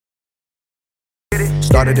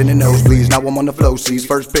Started in the nosebleeds, now I'm on the flow seas.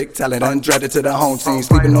 First pick talent, undreaded to the home team.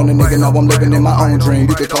 Sleeping on a nigga, now I'm living in my own dream.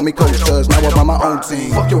 You can call me coach, cuz now I'm on my own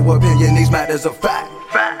team. Fuck your opinion, these matters are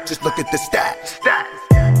fact. Just look at the stats.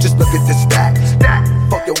 Just look at the stats.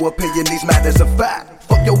 Fuck your opinion, these matters are fact.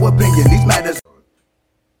 Fuck your opinion, these matters.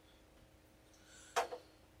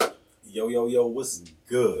 Yo, what's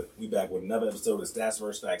good? We back with another episode of Stats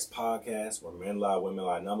vs. Facts podcast, where men lie, women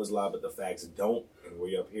lie, numbers lie, but the facts don't. And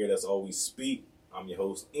we up here, that's all we speak. I'm your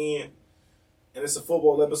host, Ian. And it's a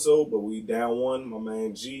football episode, but we down one, my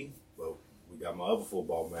man G. But we got my other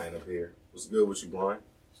football man up here. What's good with you, Brian?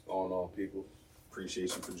 What's going on, people?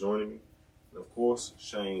 Appreciate you for joining me. And of course,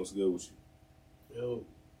 Shane, what's good with you?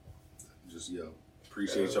 Yo.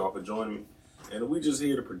 Appreciate y'all for joining me. And we just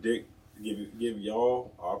here to give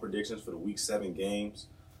y'all our predictions for the Week 7 games.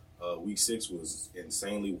 Week 6 was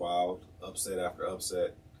insanely wild, upset after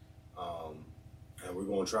upset. And we're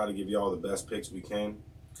going to try to give y'all the best picks we can.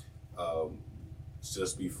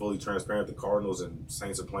 Just be fully transparent. The Cardinals and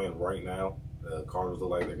Saints are playing right now. The Cardinals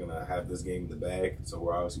look like they're going to have this game in the bag, so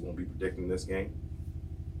we obviously won't be predicting this game.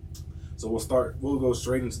 So we'll go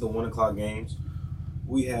straight into the 1 o'clock games.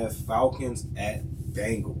 We have Falcons at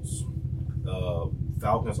Bengals.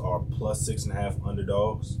 Falcons are plus 6.5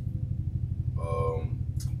 underdogs.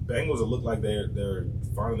 Bengals look like they're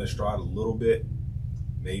finding their stride a little bit,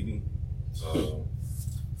 maybe.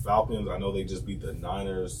 Falcons, I know they just beat the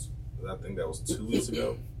Niners. I think that was 2 weeks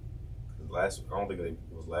ago. I don't think it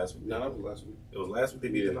was last week. No, that was last week. It was last week they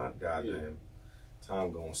beat the Niners. Goddamn,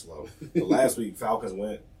 time going slow. The last week Falcons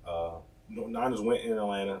went. Niners went in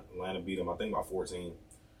Atlanta. Atlanta beat them, I think, by 14.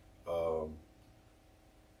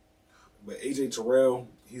 But AJ Terrell,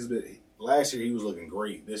 last year he was looking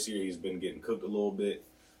great. This year he's been getting cooked a little bit.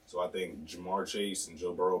 So I think Jamar Chase and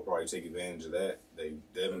Joe Burrow probably take advantage of that.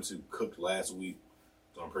 Them two cooked last week,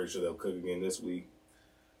 so I'm pretty sure they'll cook again this week.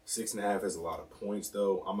 6.5 is a lot of points,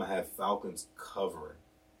 though. I'm going to have Falcons covering,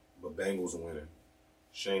 but Bengals winning.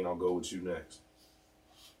 Shane, I'll go with you next.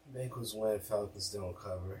 Bengals win, Falcons don't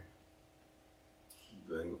cover.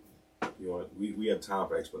 We have time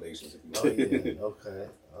for explanations if you want. Oh, yeah, okay.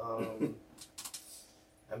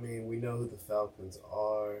 I mean, we know who the Falcons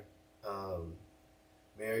are.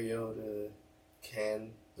 Mariota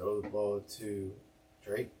can throw the ball to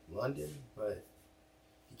Drake London, but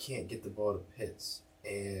he can't get the ball to Pitts.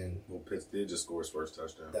 And Pitts did just score his first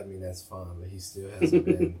touchdown. I mean, that's fine, but he still hasn't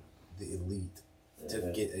been the elite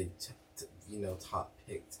to get a top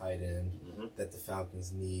pick tight end that the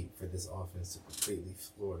Falcons need for this offense to completely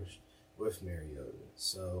flourish with Mariota.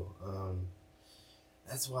 So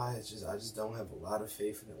that's why I just don't have a lot of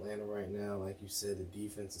faith in Atlanta right now. Like you said, the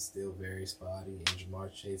defense is still very spotty, and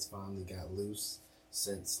Jamar Chase finally got loose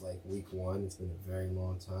since like week 1. It's been a very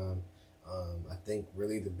long time. I think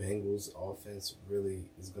really the Bengals offense really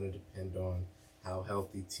is going to depend on how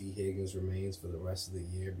healthy T. Higgins remains for the rest of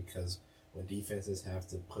the year, because when defenses have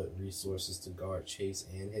to put resources to guard Chase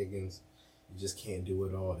and Higgins, you just can't do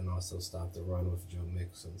it all and also stop the run with Joe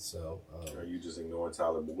Mixon. So are you just ignoring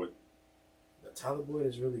Tyler Boyd? Tyler Boyd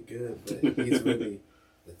is really good, but he's really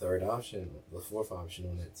the third option, the fourth option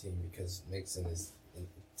on that team, because Mixon is in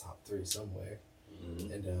the top 3 somewhere.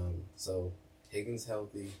 Mm-hmm. And so Higgins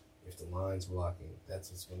healthy. If the line's blocking,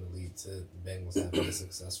 that's what's going to lead to the Bengals having a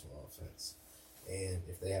successful offense. And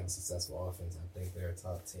if they have a successful offense, I think they're a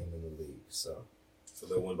top team in the league. So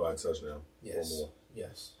they'll win by a touchdown. Yes. Or more.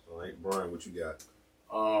 Yes. All right, Brian, what you got?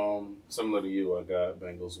 Similar to you, I got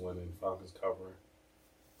Bengals winning, Falcons covering.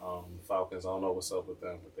 Falcons, I don't know what's up with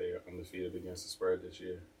them, but they are undefeated against the spread this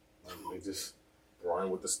year. They just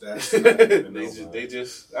Brian with the stats. they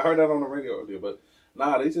just. I heard that on the radio earlier, but.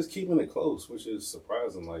 Nah, they just keeping it close, which is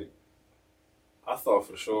surprising. Like, I thought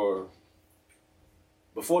for sure,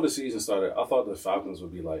 before the season started, I thought the Falcons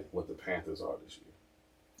would be like what the Panthers are this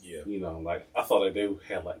year. Yeah. I thought that they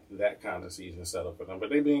had like that kind of season set up for them.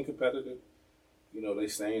 But they being competitive. They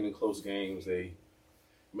staying in close games. They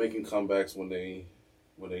making comebacks when they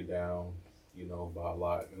down, by a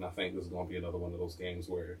lot. And I think this is going to be another one of those games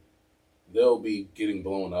where they'll be getting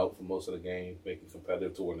blown out for most of the game, making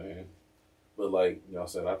competitive toward the end. But like y'all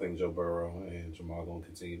said, I think Joe Burrow and Jamar going to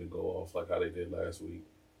continue to go off like how they did last week.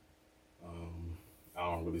 I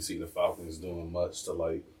don't really see the Falcons doing much to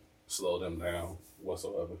like slow them down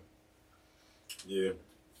whatsoever. Yeah.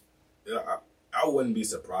 I wouldn't be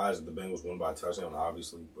surprised if the Bengals won by a touchdown,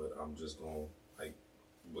 obviously, but I'm just going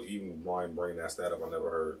but even Brian bringing that stat up, I never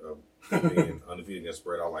heard of being undefeated against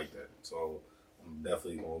spread. I like that. So I'm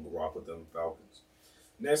definitely going to rock with them Falcons.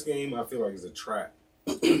 Next game, I feel like is a trap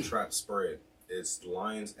spread. It's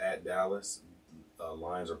Lions at Dallas.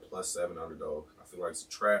 Lions are plus 7 underdog. I feel like it's a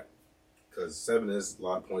trap. because 7 is a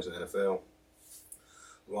lot of points in the NFL.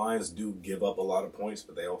 Lions do give up a lot of points,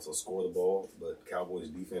 but they also score the ball. But Cowboys'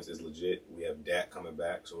 defense is legit. We have Dak coming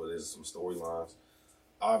back, so it is some storylines.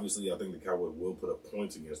 Obviously, I think the Cowboys will put up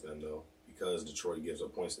points against them, though, because Detroit gives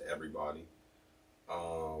up points to everybody.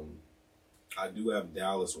 I do have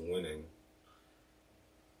Dallas winning.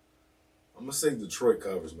 I'm going to say Detroit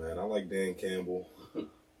covers, man. I like Dan Campbell.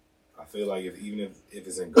 I feel like even if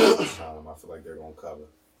it's in garbage time, I feel like they're going to cover.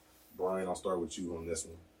 Brian, I'll start with you on this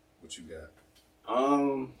one. What you got?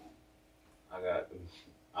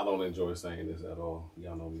 I don't enjoy saying this at all.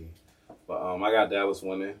 Y'all know me. But I got Dallas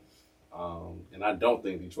winning. And I don't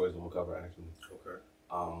think Detroit's going to cover, actually. Okay.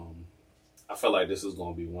 I feel like this is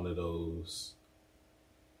going to be one of those.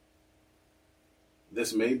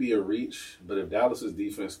 This may be a reach, but if Dallas's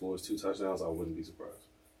defense scores 2 touchdowns, I wouldn't be surprised.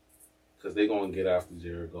 Because they're going to get after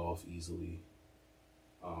Jared Goff easily.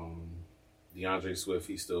 DeAndre Swift,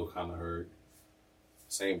 he's still kind of hurt.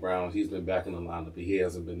 St. Brown, he's been back in the lineup, but he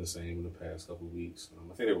hasn't been the same in the past couple of weeks. I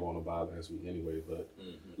think they were on a bye last week anyway, but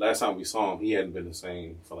last time we saw him, he hadn't been the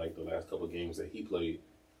same for like the last couple of games that he played.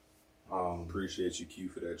 Appreciate you, Q,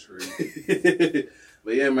 for that trade.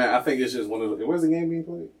 But yeah, man, I think it's just one of the. Where's the game being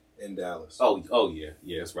played? In Dallas. Oh yeah,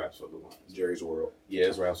 it's wraps for the Lions. Jerry's World. Yeah,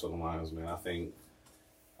 it's wraps for the Lions, man. I think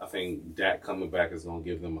Dak coming back is gonna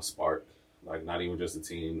give them a spark. Like not even just the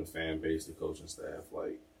team, the fan base, the coaching staff,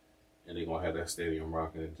 like. And they're going to have that stadium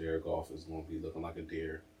rocking, and Jared Goff is going to be looking like a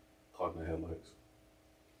deer caught in the headlights.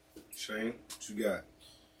 Shane, what you got?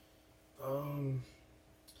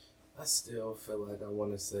 I still feel like I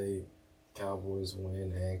want to say Cowboys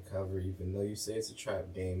win and cover, even though you say it's a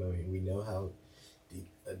trap game. I mean, we know how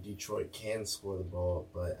Detroit can score the ball,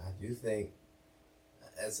 but I do think,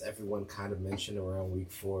 as everyone kind of mentioned around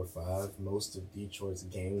week 4 or 5, most of Detroit's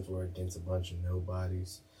games were against a bunch of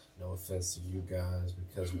nobodies. No offense to you guys,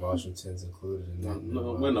 because Washington's included in that.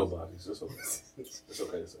 No, we're nobodies. It's okay. It's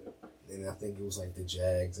okay to say it. And I think it was like the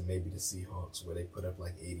Jags and maybe the Seahawks where they put up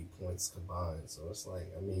like 80 points combined. So it's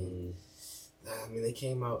like, I mean, they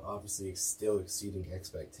came out obviously still exceeding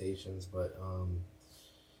expectations, but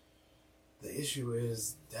the issue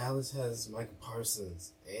is Dallas has Micah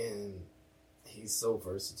Parsons, and he's so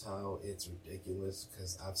versatile. It's ridiculous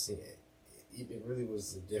because I've seen it. It really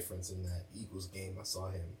was the difference in that Eagles game. I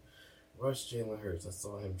saw him rush Jalen Hurts. I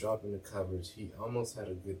saw him drop into coverage. He almost had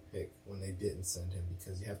a good pick when they didn't send him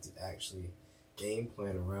because you have to actually game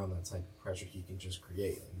plan around that type of pressure he can just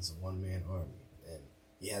create. And he's a one-man army, and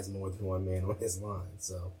he has more than one man on his line.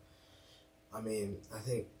 So, I mean, I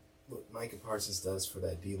think what Micah Parsons does for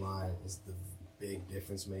that D-line is the big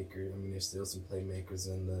difference maker. I mean, there's still some playmakers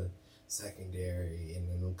in the secondary and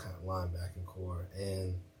then kind of linebacking core.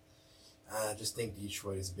 And I just think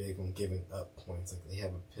Detroit is big on giving up points. Like, they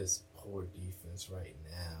have a piss poor defense right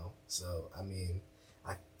now. So, I mean,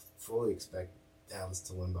 I fully expect Dallas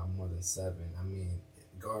to win by more than 7. I mean,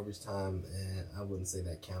 garbage time, and I wouldn't say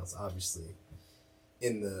that counts, obviously,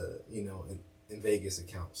 in the, in Vegas it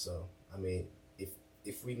counts. So, I mean,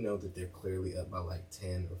 if we know that they're clearly up by like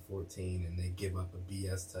 10 or 14 and they give up a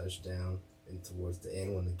BS touchdown and towards the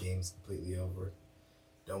end when the game's completely over,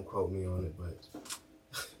 don't quote me on it, but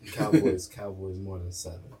Cowboys more than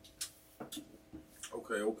 7.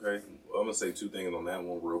 Okay. Well, I'm gonna say 2 things on that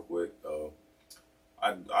one real quick.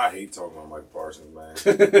 I hate talking about Mike Parsons, man.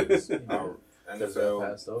 NFL.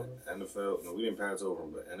 No, we didn't pass over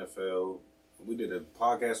him, but NFL. We did a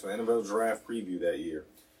podcast for NFL Draft Preview that year,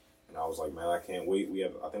 and I was like, man, I can't wait.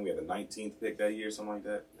 I think we had the 19th pick that year, something like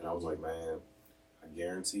that. And I was like, man, I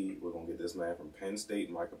guarantee we're gonna get this man from Penn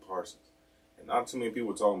State, Micah Parsons. And not too many people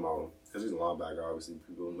were talking about him because he's a linebacker. Obviously,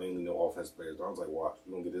 people mainly know offensive players. But I was like, watch,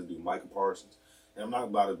 we're gonna get this dude, Micah Parsons. And I'm not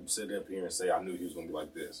about to sit up here and say I knew he was gonna be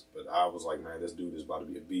like this, but I was like, man, this dude is about to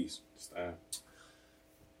be a beast.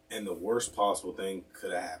 And the worst possible thing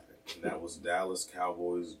could have happened, and that was Dallas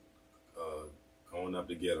Cowboys going up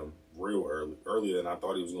to get him real earlier than I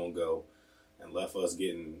thought he was gonna go, and left us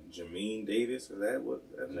getting Jamin Davis. Is that what?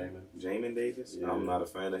 Jamin Davis. Yeah. I'm not a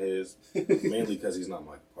fan of his, mainly because he's not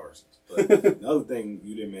Michael Parsons. But the other thing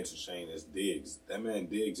you didn't mention, Shane, is Diggs. That man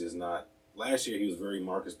Diggs is not. Last year he was very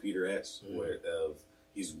Marcus Peter-esque, where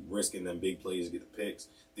he's risking them big plays to get the picks.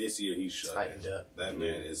 This year he's shut down. That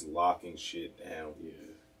man is locking shit down. Yeah.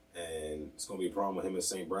 And it's going to be a problem with him and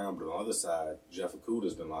St. Brown. But on the other side, Jeff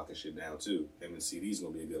Okuda's been locking shit down too. Him and CD's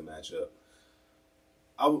going to be a good matchup.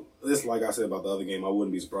 Like I said about the other game, I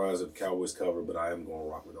wouldn't be surprised if the Cowboys cover, but I am going to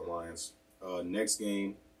rock with the Lions. Next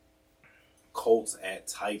game, Colts at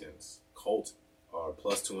Titans. Colts are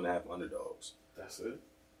plus 2.5 underdogs. That's it.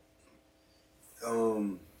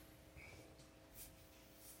 I'm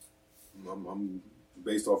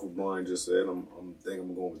based off what Brian just said, I'm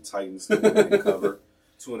going with Titans to cover.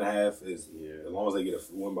 2.5 is as long as they get a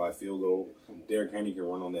win by a field goal. Derrick Henry can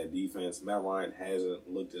run on that defense. Matt Ryan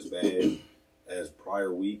hasn't looked as bad as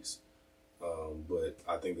prior weeks, but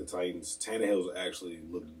I think the Titans. Tannehill's actually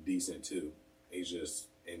looked decent too. He's just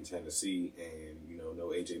in Tennessee, and no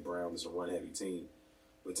AJ Brown. It's a run heavy team,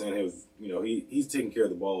 but Tannehill's he's taking care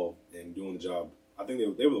of the ball and doing the job. I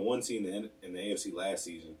think they were the one team in the AFC last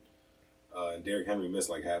season, and Derrick Henry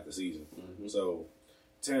missed like half the season. Mm-hmm. So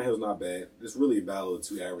Tannehill's not bad. It's really a battle of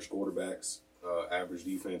two average quarterbacks, average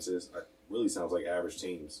defenses. It really sounds like average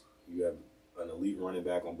teams. You have an elite running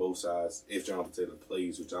back on both sides. If Jonathan Taylor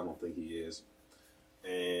plays, which I don't think he is,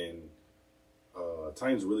 and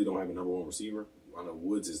Titans really don't have a number one receiver. I know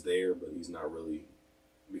Woods is there, but he's not really,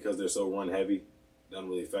 because they're so run heavy. Doesn't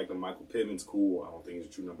really affect them. Michael Pittman's cool. I don't think he's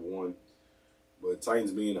a true number one. But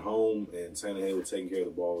Titans being home and Tannehill taking care of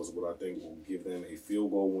the ball is what I think will give them a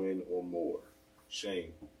field goal win or more.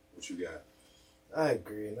 Shane, what you got? I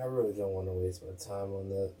agree, and I really don't want to waste my time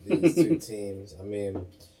on these two teams. I mean,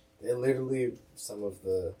 they're literally some of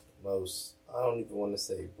the most, I don't even want to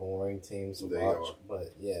say boring teams to watch,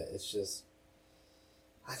 but yeah, it's just,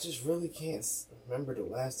 I just really can't remember the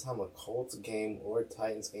last time a Colts game or a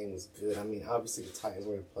Titans game was good. I mean, obviously the Titans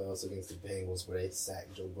were in the playoffs against the Bengals where they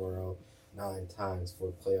sacked Joe Burrow 9 times for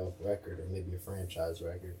a playoff record or maybe a franchise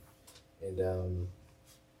record. And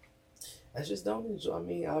I just don't enjoy. I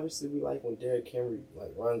mean, obviously we like when Derrick Henry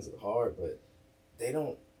runs it hard, but they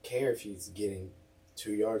don't care if he's getting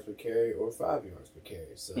 2 yards per carry or 5 yards per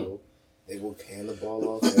carry. So they will hand the ball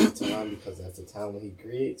off every time because that's the time when he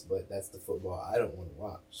creates, but that's the football I don't want to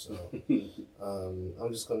watch. So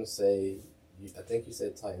I'm just going to say, I think you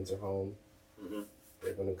said Titans are home. Mm-hmm.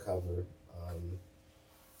 They're going to cover.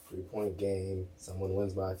 3-point game. Someone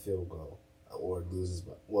wins by a field goal or loses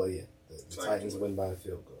by, the Titans win by a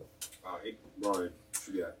field goal. All right, Brian,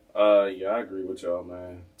 what you got? Yeah, I agree with y'all,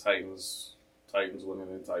 man. Titans winning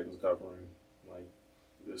and Titans covering. Like,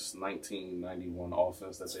 this 1991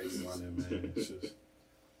 offense that they be running, man. It's just,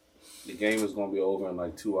 the game is going to be over in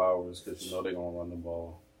like 2 hours because they're going to run the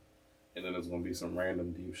ball. And then there's going to be some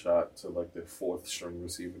random deep shot to like their 4th string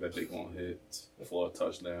receiver that they're going to hit for a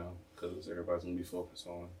touchdown because everybody's going to be focused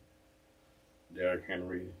on Derrick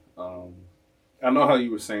Henry. I know how you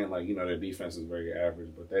were saying, like, their defense is very average,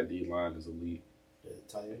 but that D-line is elite. The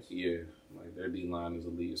Titans? Yeah. Like, their D-line is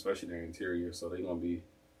elite, especially their interior, so they're going to be...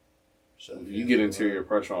 If you get interior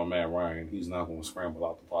pressure on Matt Ryan, he's not going to scramble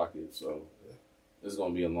out the pocket, so it's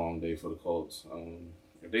going to be a long day for the Colts.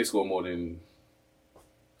 If they score more than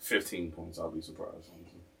 15 points, I'll be surprised.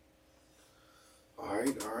 All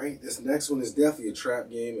right. This next one is definitely a trap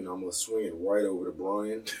game, and I'm going to swing it right over to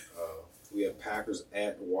Brian. We have Packers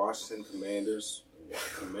at Washington Commanders. The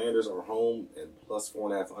Commanders are home and plus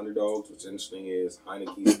 4.5 underdogs. What's interesting is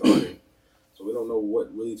Heineke starting. So we don't know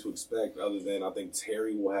what really to expect other than I think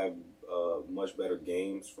Terry will have much better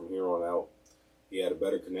games from here on out. He had a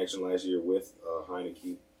better connection last year with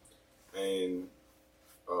Heineke. And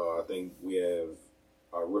I think we have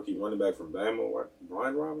a rookie running back from Bama,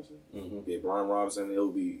 Brian Robinson. Mm-hmm. Yeah, Brian Robinson.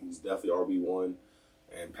 He's definitely RB1.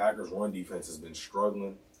 And Packers' run defense has been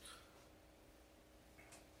struggling.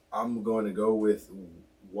 I'm going to go with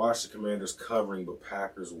Washington Commanders covering, but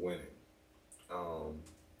Packers winning. I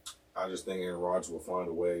just think Aaron Rodgers will find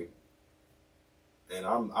a way. And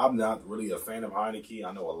I'm not really a fan of Heineke.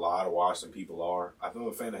 I know a lot of Washington people are. I'm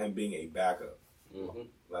a fan of him being a backup. Mm-hmm.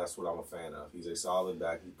 That's what I'm a fan of. He's a solid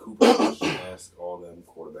back. Cooper, ask all them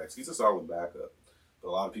quarterbacks. He's a solid backup. But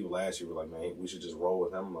a lot of people last year were like, man, we should just roll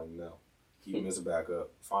with him. I'm like, no. Keep him as a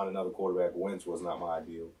backup. Find another quarterback. Wentz was not my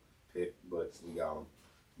ideal pick, but we got him.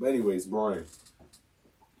 But anyways, Brian,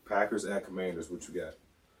 Packers at Commanders, what you got?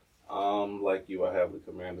 Like you, I have the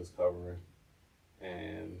Commanders covering,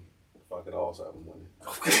 and if I could also have them winning.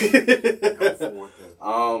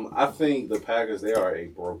 I think the Packers, they are a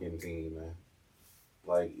broken team, man.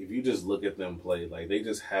 Like, if you just look at them play, like, they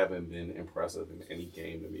just haven't been impressive in any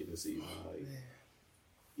game to me this season. Like,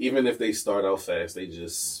 even if they start out fast, they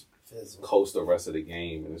just coast the rest of the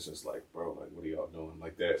game, and it's just like, bro, like, what are y'all doing?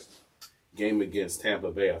 Like, that game against Tampa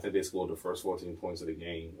Bay, I think they scored the first 14 points of the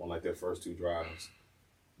game on, like, their first 2 drives.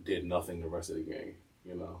 Did nothing the rest of the game,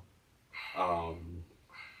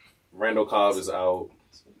 Randall Cobb is out.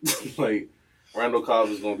 Like, Randall Cobb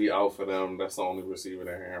is going to be out for them. That's the only receiver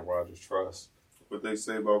that Aaron Rodgers trusts. What they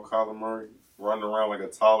say about Kyler Murray? Running around like a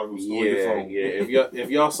toddler who's scored your phone. Yeah. If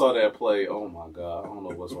y'all saw that play, oh, my God. I don't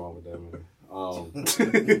know what's wrong with that, man.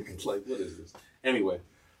 Like, what is this? Anyway.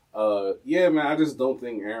 Man, I just don't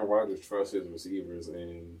think Aaron Rodgers trusts his receivers,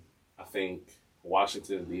 and I think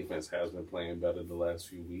Washington's defense has been playing better the last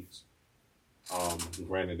few weeks.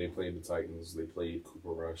 Granted, they played the Titans. They played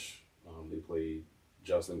Cooper Rush. They played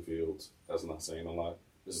Justin Fields. That's not saying a lot.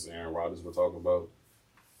 This is Aaron Rodgers we're talking about.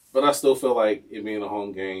 But I still feel like it being a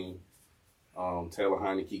home game, Taylor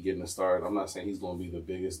Heineke getting a start, I'm not saying he's going to be the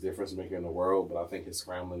biggest difference maker in the world, but I think his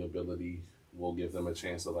scrambling ability will give them a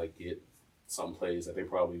chance to like get some plays that they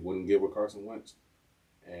probably wouldn't get with Carson Wentz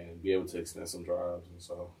and be able to extend some drives. And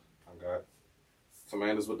so I got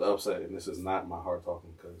Commanders with the upset, and this is not my heart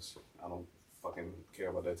talking because I don't fucking care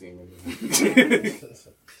about that team anymore.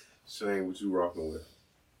 Shane, what you rocking with?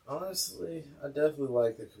 Honestly, I definitely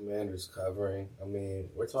like the Commanders covering. I mean,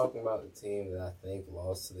 we're talking about a team that I think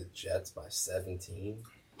lost to the Jets by 17.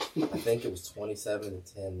 I think it was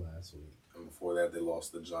 27-10 last week. And before that, they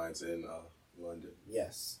lost the Giants in London.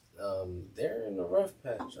 Yes. They're in a rough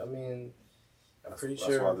patch. I mean, I'm pretty sure.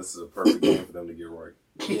 That's why this is a perfect game for them to get right.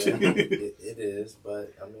 Yeah, it is.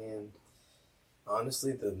 But, I mean,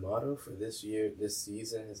 honestly, the motto for this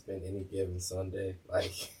season has been any given Sunday.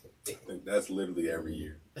 Like, I think that's literally every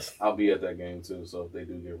year. I'll be at that game too, so if they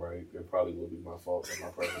do get right, it probably will be my fault and my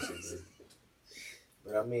preference.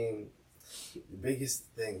 But I mean, the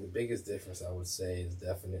biggest difference I would say is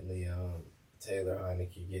definitely Taylor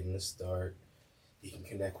Heineke getting the start. He can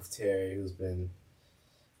connect with Terry, who's been.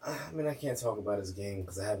 I mean, I can't talk about his game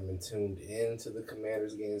because I haven't been tuned into the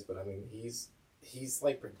Commanders games, but I mean, he's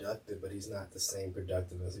like productive, but he's not the same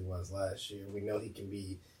productive as he was last year. We know he can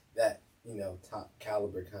be that, top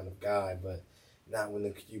caliber kind of guy, but not when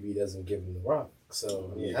the QB doesn't give him the rock.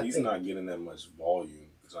 So, I mean, he's not getting that much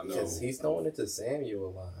volume. Because he's throwing it to Samuel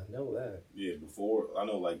a lot. I know that. Yeah, before, I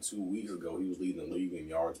know like 2 weeks ago, he was leading the league in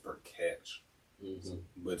yards per catch. Mm-hmm.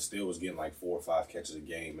 But still was getting like 4 or 5 catches a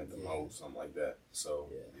game at the most, something like that. So,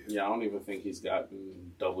 yeah, I don't even think he's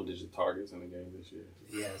gotten double-digit targets in the game this year.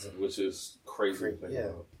 He hasn't. Which is crazy to think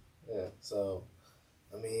about. Yeah, so,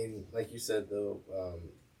 I mean, like you said, though,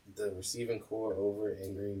 the receiving core over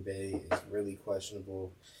in Green Bay is really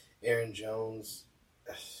questionable. Aaron Jones,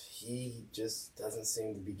 he just doesn't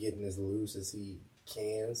seem to be getting as loose as he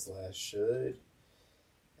can/should.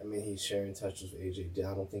 I mean, he's sharing touches with A.J.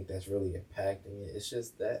 I don't think that's really impacting it. It's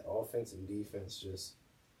just that offense and defense just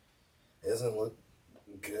doesn't look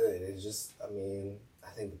good. It's just, I mean, I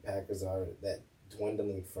think the Packers are that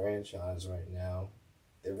dwindling franchise right now.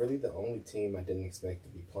 They're really the only team I didn't expect to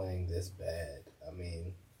be playing this bad. I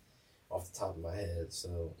mean, off the top of my head,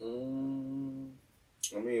 so.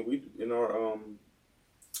 I mean, we in our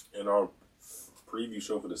preview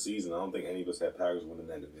show for the season, I don't think any of us had Packers winning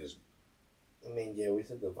that division. I mean, yeah, we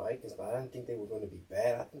said the Vikings, but I didn't think they were going to be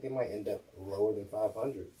bad. I think they might end up lower than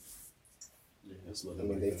 500. Yeah, I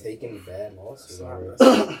mean, they've taken bad losses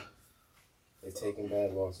already. They've taken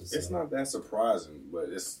bad losses. It's not that surprising, but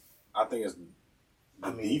I think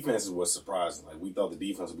defense is what's surprising. Like, we thought the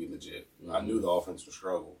defense would be legit. Mm-hmm. I knew the offense would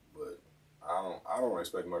struggle, but I don't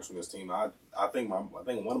expect much from this team. I think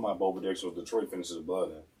one of my bold predictions was Detroit finishes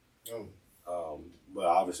above them. But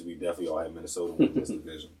obviously we definitely all had Minnesota win this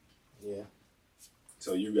division. Yeah.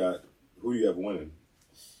 So who do you have winning?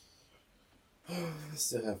 I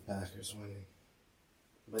still have Packers winning.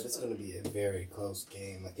 But it's going to be a very close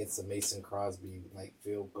game. Like, it's a Mason Crosby,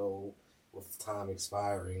 field goal with time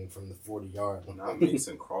expiring from the 40-yard line. Not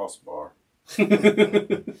Mason Crossbar. Do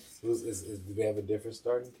they have a different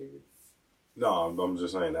starting kicker? No, I'm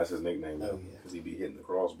just saying that's his nickname now. Oh, yeah. Because he be hitting the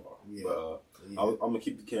crossbar. Yeah. But I'm going to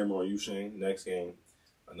keep the camera on you, Shane. Next game,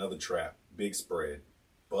 another trap. Big spread.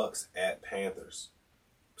 Bucks at Panthers.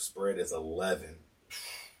 Spread is 11.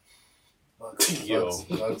 Bucks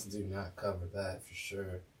do not cover that for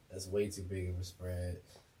sure. That's way too big of a spread.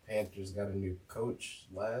 Panthers got a new coach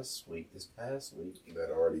this past week. That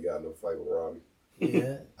already got in a fight with Robbie.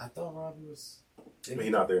 Yeah, I thought Robbie was... But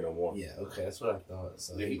he's not there no more. Yeah, okay, that's what I thought.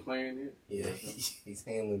 So Did he playing it? Yeah, he's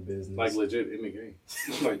handling business. Like, legit in the game.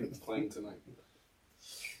 Like, playing tonight.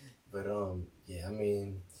 But, yeah, I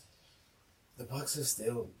mean, the Bucks have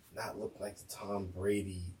still not looked like the Tom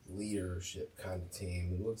Brady leadership kind of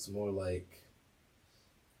team. It looks more like,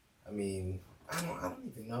 I mean, I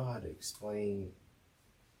don't even know how to explain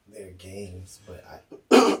their games, but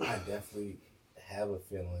I definitely have a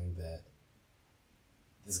feeling that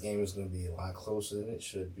this game is going to be a lot closer than it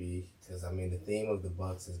should be because, I mean, the theme of the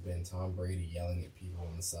Bucks has been Tom Brady yelling at people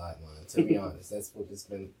on the sideline. To be honest, that's what it's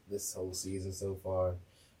been this whole season so far.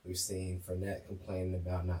 We've seen Fournette complaining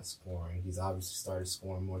about not scoring. He's obviously started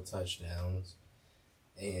scoring more touchdowns.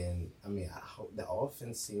 And, I mean, I hope the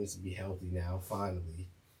offense seems to be healthy now, finally.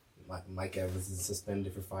 Mike Evans is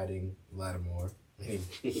suspended for fighting Lattimore. And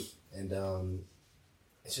it's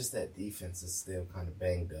just that defense is still kind of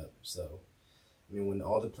banged up. So, I mean, when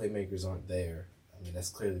all the playmakers aren't there, I mean, that's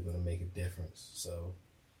clearly going to make a difference. So,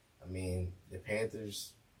 I mean, the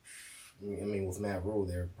Panthers, I mean, with Matt Rule,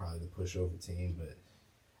 they're probably the pushover team, but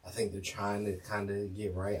I think they're trying to kind of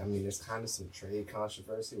get right. I mean, there's kind of some trade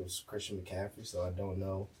controversy with Christian McCaffrey, so I don't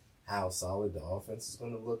know how solid the offense is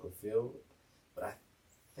going to look or feel. But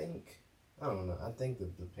I don't know. I think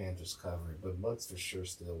that the Panthers cover it, but Bucks for sure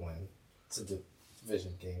still win. It's a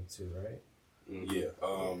division game too, right? Yeah.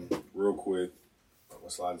 Real quick, I'm gonna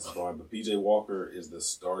slide this line, but PJ Walker is the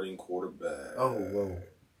starting quarterback. Oh, whoa.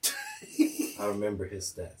 I remember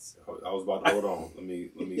his stats. I was about to hold on. Let me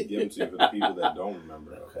give them to you for the people that don't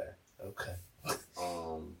remember. Okay.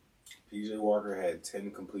 PJ Walker had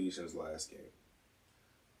 10 completions last game.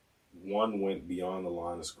 1 went beyond the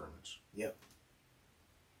line of scrimmage. Yep.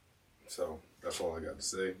 So that's all I got to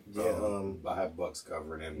say. Yeah. I have Bucks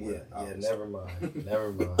covering and win. Yeah. Never mind.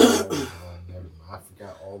 I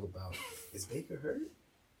forgot all about. Is Baker hurt?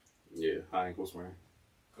 Yeah, high ankle sprain.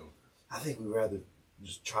 I think we'd rather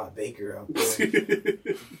just trot Baker out there.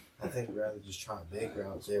 I think we'd rather just trot Baker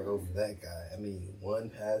out there over that guy. I mean, 1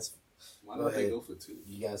 pass. Why don't they go for 2?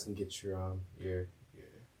 You guys can get your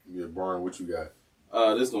Yeah, Brian, what you got?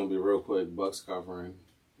 This is gonna be real quick. Bucks covering.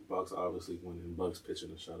 Bucks obviously winning. Bucks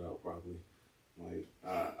pitching a shutout probably. Like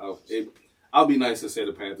I'll be nice to say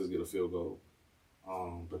the Panthers get a field goal.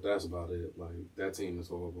 But that's about it. Like that team is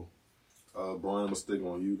horrible. Brian, I'm gonna stick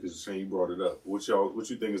on you because Shane, you brought it up. What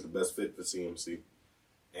you think is the best fit for CMC?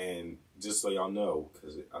 And just so y'all know,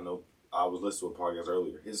 because I know I was listening to a podcast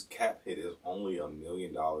earlier, his cap hit is only $1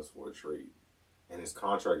 million for a trade, and his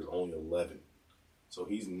contract is only 11. So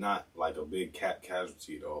he's not like a big cap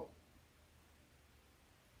casualty at all.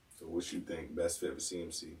 So what you think best fit for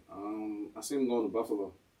CMC? I see him going to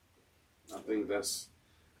Buffalo.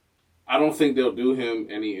 I don't think they'll do him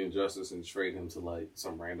any injustice and trade him to like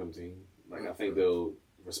some random team. Like I think they'll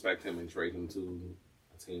respect him and trade him to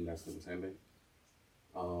a team that's contending.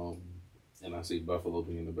 And I see Buffalo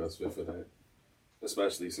being the best fit for that,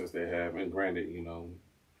 especially since they have. And granted, Sean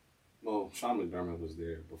McDermott was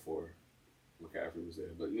there before McCaffrey was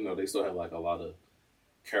there, but they still have like a lot of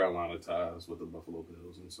Carolina ties with the Buffalo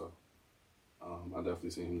Bills, and so I definitely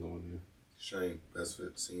see him going there. Shane, best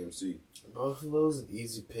fit CMC. Buffalo's an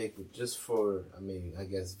easy pick, but just for, I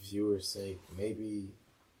guess viewers' sake, maybe.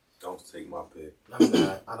 Don't take my pick. I'm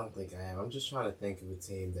not. I don't think I am. I'm just trying to think of a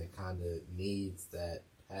team that kind of needs that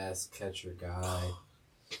pass catcher guy.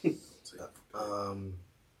 You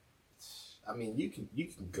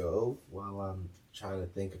can go while I'm trying to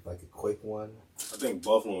think of like a quick one. I think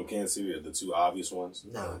Buffalo and Kansas City are the 2 obvious ones.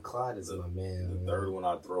 Nah, Clyde is my man. The third one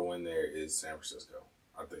I'd throw in there is San Francisco.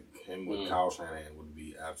 I think him with Kyle Shanahan would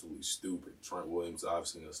be absolutely stupid. Trent Williams,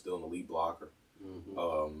 obviously, still an elite blocker.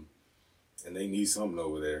 Mm-hmm. And they need something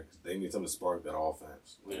over there. They need something to spark that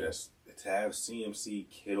offense. To have CMC,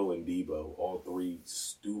 Kittle, and Debo, all 3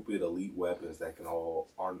 stupid elite weapons that can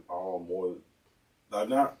are more.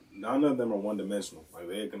 None of them are one dimensional. Like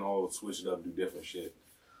they can all switch it up, do different shit.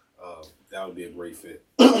 That would be a great fit.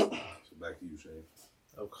 So back to you, Shane.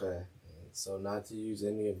 Okay, so not to use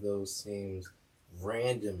any of those teams.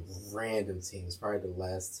 Random teams, probably the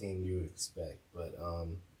last team you would expect, but I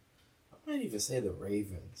might even say the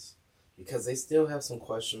Ravens because they still have some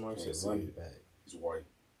question marks at running back. He's white.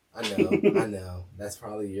 I know. That's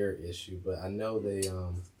probably your issue, but I know they.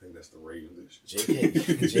 I think that's the Ravens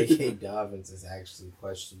issue. J.K. Dobbins is actually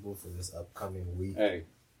questionable for this upcoming week. Hey,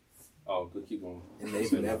 good, keep going. And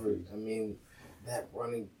they've never. That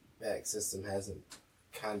running back system hasn't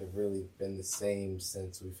kind of really been the same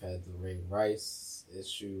since we've had the Ray Rice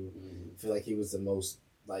issue. I feel like he was the most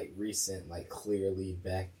recent, clear lead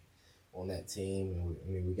back on that team.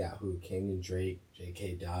 And we got Kenyon Drake,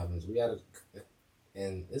 J.K. Dobbins. We got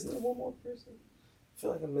and isn't there one more person? I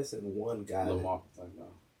feel like I'm missing one guy. Lamar, I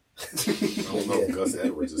don't know if Gus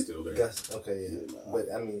Edwards is still there. Okay, yeah. But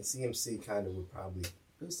CMC kind of would probably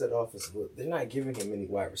boost that offense. They're not giving him any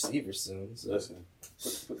wide receivers soon. So. Listen,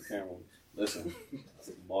 put the camera on. Listen,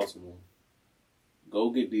 Baltimore,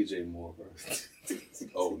 go get DJ Moore, bro.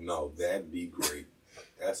 Oh no, that'd be great.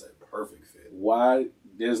 That's a perfect fit. Why?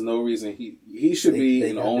 There's no reason he should be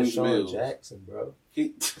in Owings Mills. Jackson, bro.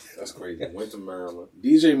 That's crazy. Went to Maryland.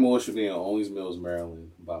 DJ Moore should be in Owings Mills,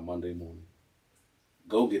 Maryland by Monday morning.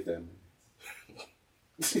 Go get that man.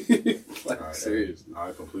 Seriously.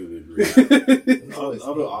 I completely agree.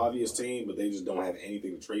 Another obvious team, but they just don't have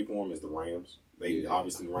anything to trade for him is the Rams. They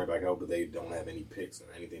obviously right back out, but they don't have any picks or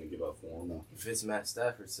anything to give up for him. No. If it's Matt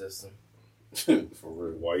Stafford's system. For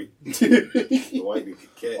real. White. The White that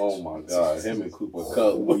could catch. Oh my God. Him and Cooper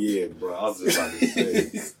Kupp. Oh yeah, bro. I was just about to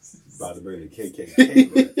say. About to bring the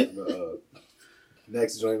KKK.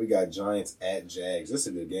 Next joint, we got Giants at Jags. This is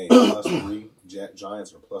a good game. +3.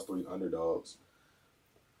 Giants are +3 underdogs.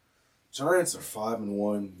 Giants are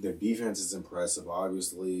 5-1. Their defense is impressive.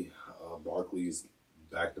 Obviously, Barkley's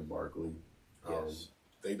back to Barkley. Yes.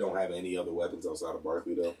 They don't have any other weapons outside of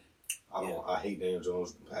Barkley though. I hate Daniel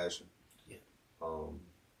Jones with passion. Yeah. I'm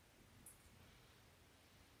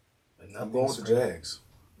going with the Jags.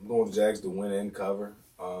 I'm going with the Jags to win and cover.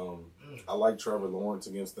 I like Trevor Lawrence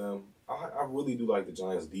against them. I really do like the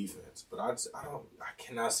Giants defense, but I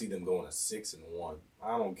cannot see them going to 6-1.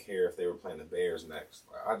 I don't care if they were playing the Bears next.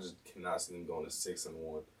 I just cannot see them going to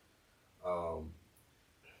 6-1.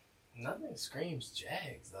 Nothing screams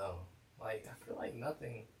Jags though. Like I feel like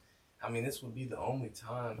nothing. I mean, this would be the only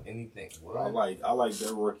time anything would. I like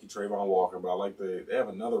their rookie Trayvon Walker, but I like they have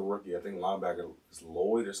another rookie. I think linebacker is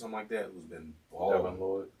Lloyd or something like that, who's been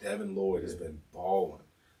balling. Devin Lloyd has been balling.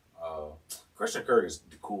 Christian Kirk is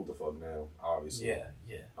cool the fuck now, obviously. Yeah.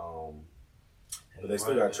 But they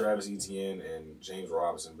still got Travis Etienne and James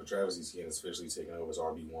Robinson, but Travis Etienne is officially taking over as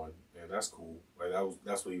RB1, and that's cool. Like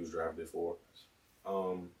that's what he was drafted for.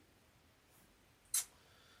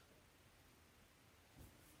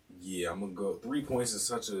 Yeah, I'm gonna go. 3 points is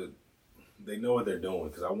such a. They know what they're doing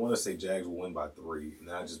because I want to say Jags will win by 3, and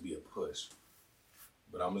that'd just be a push.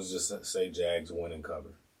 But I'm gonna just say Jags win and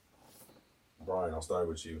cover. Brian, I'll start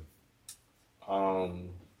with you. I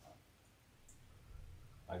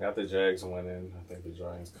got the Jags winning. I think the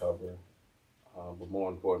Giants cover. But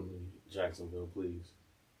more importantly, Jacksonville, please.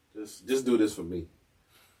 Just do this for me.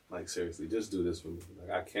 Like seriously, just do this for me.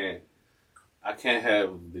 Like I can't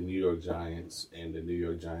have the New York Giants and the New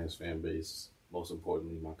York Giants fan base, most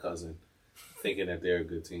importantly my cousin, thinking that they're a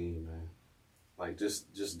good team, man. Like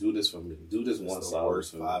just do this for me. Do this one solid. The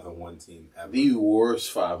worst 5-1 team ever. The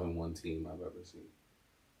worst 5-1 team I've ever seen.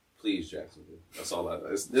 Please, Jacksonville. That's all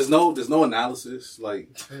there's no analysis.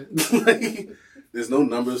 Like there's no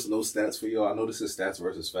numbers, no stats for y'all. I know this is stats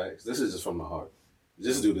versus facts. This is just from the heart.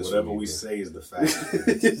 Just do this. Whatever for me, we bro. say is the fact.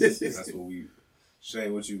 That's what we.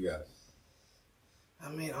 Shane, what you got? I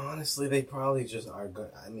mean, honestly, they probably just are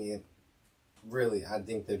good. I mean, really, I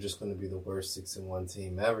think they're just going to be the worst 6-1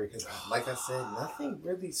 team ever. Because, like I said, nothing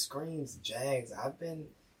really screams Jags. I've been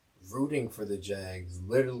rooting for the Jags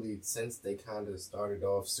literally since they kind of started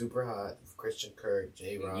off super hot. Christian Kirk,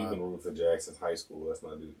 J-Rod. You've been rooting for Jags since high school. That's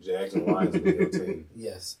not the Jags and Lions have been your team.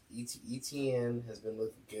 Yes, ETN has been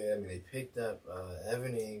looking good. I mean, they picked up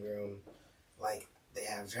Evan Ingram. Like, they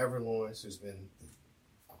have Trevor Lawrence, who's been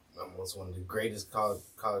almost one of the greatest college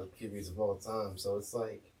QBs of all time. So it's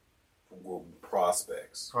like Well,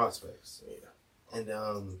 prospects. Yeah. And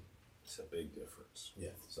It's a big difference. yeah,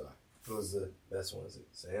 so who was the best one? Is it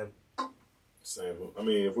Sam? Same. I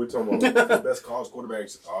mean, if we're talking about the best college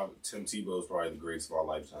quarterbacks, Tim Tebow is probably the greatest of our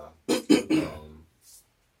lifetime.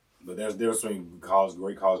 But there's a difference between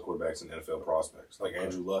great college quarterbacks and NFL prospects. Like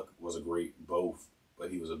Andrew Luck was a great both,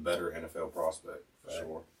 but he was a better NFL prospect for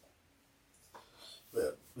sure.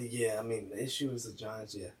 But yeah, I mean, the issue is the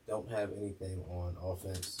Giants, don't have anything on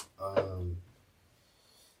offense.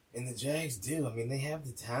 And the Jags do. I mean, they have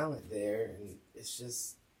the talent there, and it's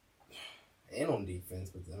just, and on defense,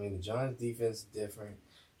 but I mean, the Giants' defense is different.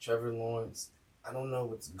 Trevor Lawrence, I don't know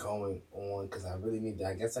what's going on because I need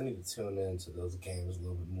to tune into those games a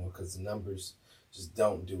little bit more because the numbers just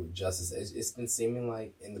don't do it justice. It's been seeming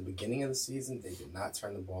like in the beginning of the season, they did not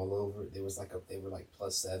turn the ball over. They were like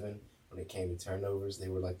 +7 when it came to turnovers. They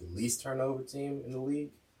were like the least turnover team in the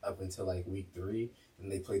league up until like week 3.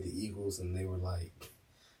 And they played the Eagles and they were like,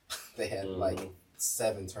 they had like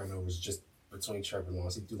 7 turnovers just between Trevor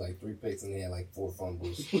Lawrence. He threw like 3 picks and they had like 4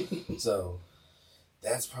 fumbles. So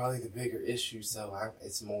that's probably the bigger issue. So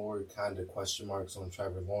it's more kind of question marks on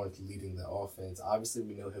Trevor Lawrence leading the offense. Obviously,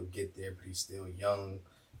 we know he'll get there, but he's still young.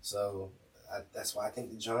 So that's why I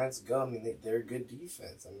think the Giants go. I mean, they're a good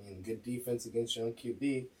defense. I mean, good defense against young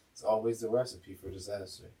QB is always the recipe for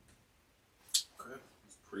disaster. Okay.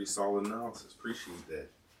 It's pretty solid analysis. Appreciate that.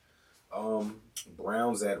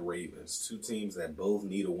 Browns at Ravens. 2 teams that both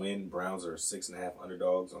need a win. Browns are 6.5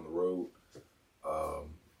 underdogs on the road.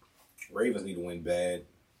 Ravens need to win bad.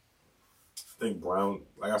 I think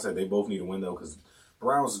like I said, they both need to win though because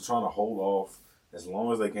Browns are trying to hold off as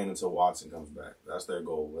long as they can until Watson comes back. That's their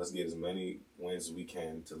goal. Let's get as many wins as we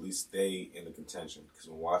can to at least stay in the contention because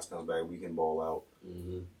when Watson comes back, we can ball out.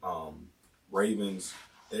 Mm-hmm. Ravens,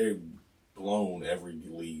 they've blown every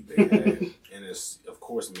lead they had. And it's, of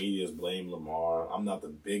course, media's blame Lamar. I'm not the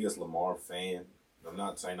biggest Lamar fan. I'm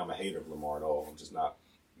not saying I'm a hater of Lamar at all. I'm just not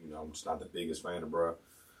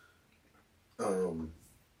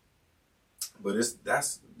But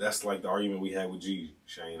that's like the argument we had with G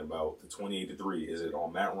Shane about the 28-3. Is it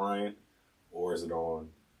on Matt Ryan or is it on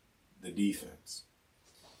the defense?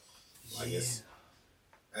 Like it's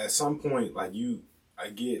at some point, like I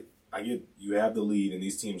get you have the lead and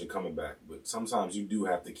these teams are coming back, but sometimes you do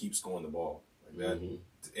have to keep scoring the ball like that.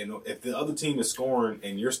 And if the other team is scoring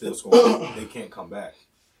and you're still scoring, they can't come back.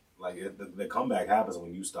 Like the comeback happens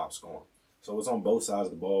when you stop scoring. So it's on both sides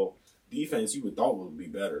of the ball. Defense, you would thought would be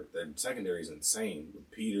better. Their secondary is insane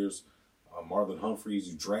with Peters, Marlon Humphreys.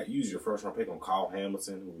 You use your first round pick on Kyle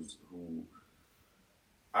Hamilton, who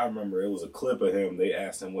I remember it was a clip of him. They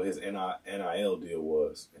asked him what his NIL deal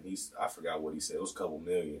was, and I forgot what he said. It was a couple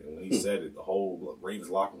million. And when he said it, the whole Ravens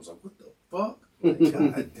locker room was like, "What the fuck? Like,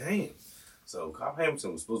 God damn!" So Kyle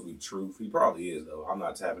Hamilton was supposed to be truth. He probably is though. I'm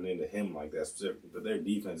not tapping into him like that specifically, but their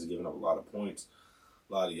defense is giving up a lot of points,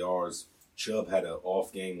 a lot of yards. Chubb had an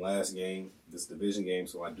off game last game, this division game,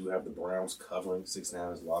 so I do have the Browns covering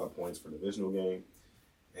 6.5 is a lot of points for the divisional game,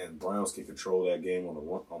 and Browns can control that game on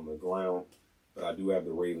the ground. But I do have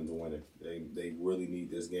the Ravens winning. They really need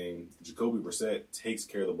this game. Jacoby Brissett takes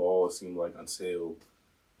care of the ball. It seemed like until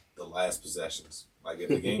the last possessions. Like if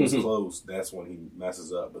the game is close, that's when he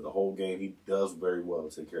messes up. But the whole game he does very well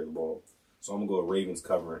to take care of the ball. So I'm gonna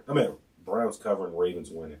go Browns covering,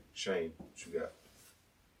 Ravens winning. Shane, what you got?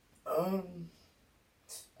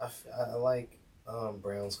 I like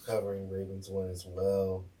Browns covering, Ravens win as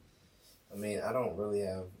well. I mean, I don't really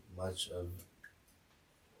have much of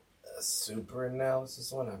a super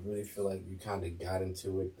analysis on. I really feel like you kind of got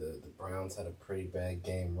into it. The Browns had a pretty bad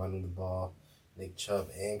game running the ball. Nick Chubb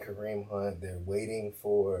and Kareem Hunt, they're waiting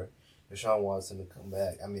for Deshaun Watson to come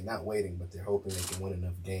back. I mean, not waiting, but they're hoping they can win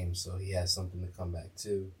enough games so he has something to come back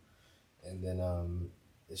to. And then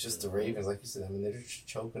it's just the Ravens, like you said. I mean, they're just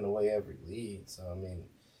choking away every lead. So, I mean,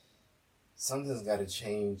 something's got to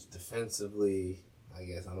change defensively. I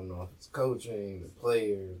guess I don't know if it's coaching, the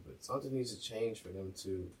players, but something needs to change for them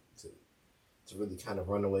to really kind of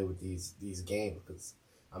run away with these games. Because,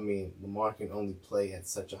 I mean, Lamar can only play at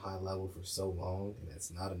such a high level for so long, and that's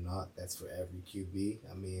not a knock. That's for every QB.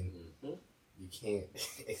 I mean, you can't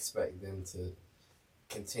expect them to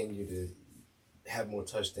continue to have more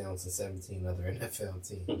touchdowns than 17 other NFL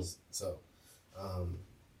teams. So, I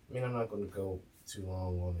mean, I'm not going to go too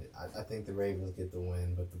long on it. I think the Ravens get the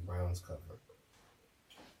win, but the Browns cover.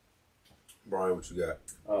 Brian, what you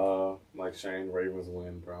got? Like Shane, Ravens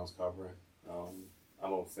win, Browns covering. I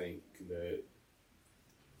don't think that.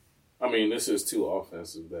 I mean, this is two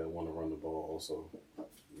offenses that want to run the ball. Also,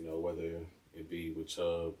 you know, whether it be with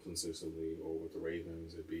Chubb consistently or with the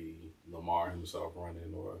Ravens, it be Lamar himself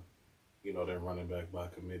running, or you know, they're running back by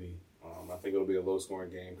committee. I think it'll be a low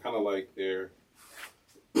scoring game, kind of like the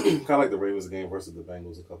Ravens game versus the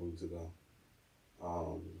Bengals a couple weeks ago.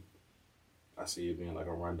 I see it being like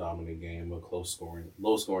a run dominant game, low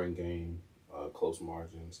scoring game, close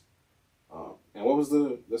margins. And what was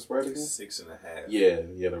the spread again? 6.5.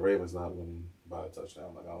 Yeah, the Ravens not winning by a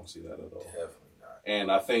touchdown. Like I don't see that at all. Definitely not.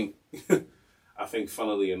 And I think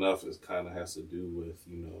funnily enough, it kind of has to do with,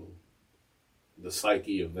 you know, the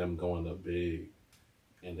psyche of them going up big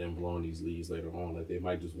and then blowing these leads later on. Like they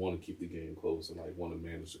might just want to keep the game close and like want to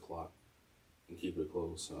manage the clock and keep it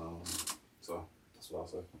close. So that's what I'll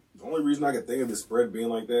say. The only reason I can think of the spread being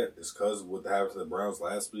like that is because of what happened to the Browns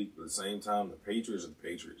last week. But at the same time, the Patriots are the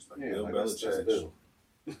Patriots. Like Bill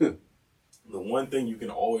Belichick. The one thing you can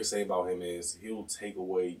always say about him is he'll take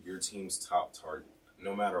away your team's top target.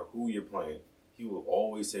 No matter who you're playing, he will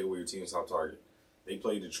always take away your team's top target. They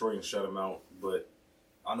played Detroit and shut them out, but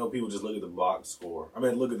I know people just look at the box score. I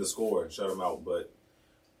mean, look at the score and shut them out, but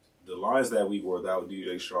the Lions that week were without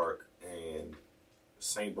DJ Shark and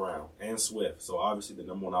St. Brown and Swift, so obviously the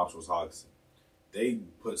number one option was Hockenson. They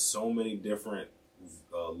put so many different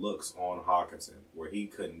looks on Hockenson where he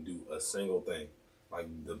couldn't do a single thing. Like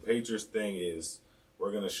the Patriots thing is,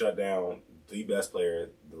 we're going to shut down the best player,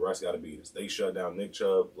 the rest got to beat us. They shut down Nick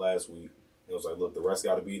Chubb last week. It was like, look, the rest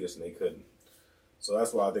got to beat us, and they couldn't. So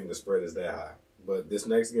that's why I think the spread is that high. But this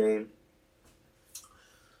next game,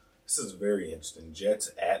 this is very interesting.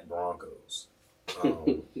 Jets at Broncos.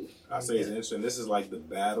 I say it's interesting. This is like the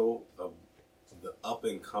battle of the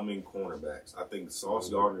up-and-coming cornerbacks. I think Sauce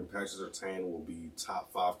Gardner and Patrick Surtain will be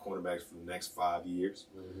top 5 cornerbacks for the next 5 years.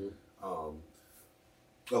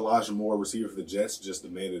 Elijah Moore, receiver for the Jets, just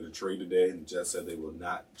demanded a trade today, and the Jets said they will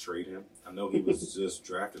not trade him. I know he was just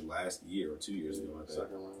drafted last year or 2 years ago. I think.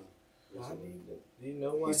 Second round. Do you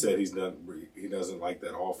know why? He said he doesn't like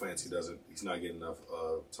that offense. He's not getting enough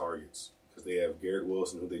targets because they have Garrett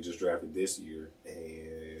Wilson, who they just drafted this year,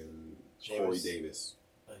 and Corey Davis.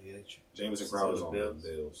 I get you. Jameson Crowder's on the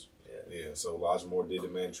Bills. Yeah. Yeah, so Elijah Moore did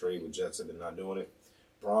demand trade, but Jets said they're not doing it.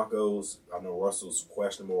 Broncos, I know Russell's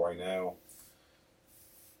questionable right now.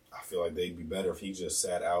 I feel like they'd be better if he just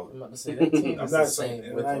sat out. I'm about to say that team I'm is not the saying same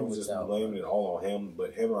I'm with not or even just without. blaming it all on him,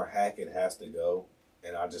 but him or Hackett has to go.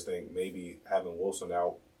 And I just think maybe having Wilson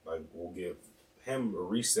out will give him a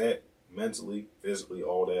reset mentally, physically,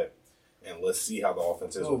 all that. And let's see how the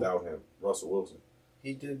offense is without him. Russell Wilson.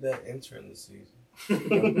 He did that entering the season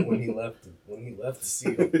when he left. When he left the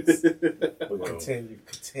Seahawks, but continue.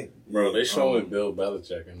 Bro, they showing Bill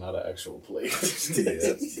Belichick and not an actual play. Yeah,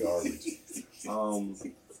 that's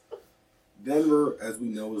garbage. Denver, as we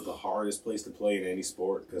know, is the hardest place to play in any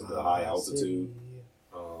sport because of the high altitude.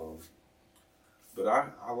 But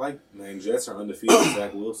I like, man, Jets are undefeated.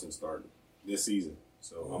 Zach Wilson starting this season.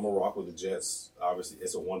 So I'm going to rock with the Jets. Obviously,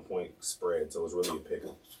 it's a 1-point spread, so it's really a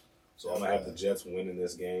pick-em. So I'm going to have the Jets winning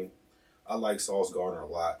this game. I like Sauce Gardner a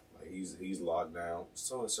lot. Like he's locked down.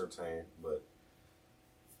 So is Surtain, but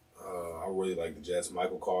I really like the Jets.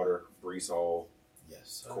 Michael Carter, Brees Hall,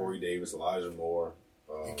 Yes, Corey Davis, Elijah Moore.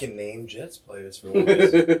 You can name Jets players for once.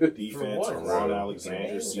 Defense, For once. Ron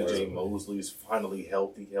Alexander, Yeah. C.J. Mosley's finally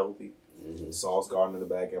healthy. Sauce Gardner in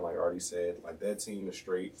the back end, like I already said. Like, that team is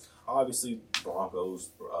straight. Obviously, Broncos,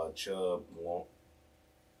 Chubb,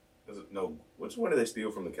 which one did they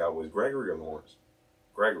steal from the Cowboys? Gregory or Lawrence?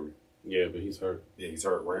 Gregory. Yeah, but he's hurt. Yeah, he's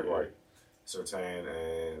hurt, right. Surtain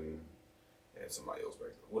and somebody else back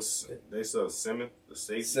there. They saw Simmons, the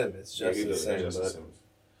safety? Simmons, Justin Simmons. Simmons.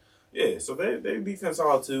 Yeah, so they defense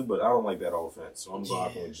all too, but I don't like that offense. So I'm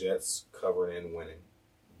rocking with Jets covering and winning.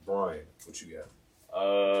 Brian, what you got?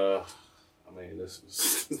 I mean, this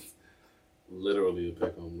is literally a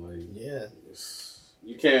pick 'em. Like, Yeah.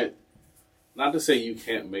 you can't. Not to say you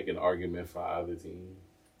can't make an argument for either team,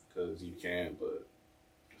 because you can, but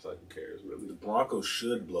it's like, who cares, really? The Broncos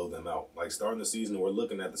should blow them out. Like, starting the season, we're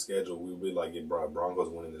looking at the schedule, we'd be like, yeah, Broncos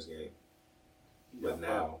winning this game. But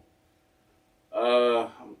now,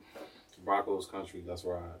 Broncos country, that's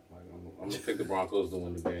right. Like, I'm gonna pick the Broncos to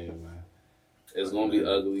win the game, man. It's gonna be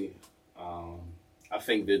ugly. I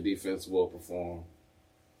think their defense will perform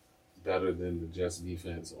better than the Jets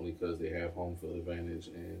defense, only because they have home field advantage,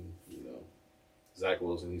 and Zach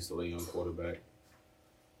Wilson, he's still a young quarterback.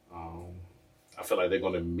 I feel like they're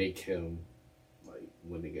gonna make him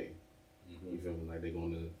win the game. You feel me? Like,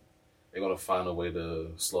 they're gonna find a way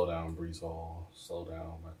to slow down Brees Hall, slow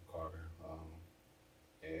down Michael Carter,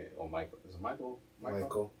 Michael. Is it Michael?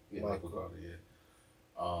 Michael. Yeah, Michael Carter. Yeah.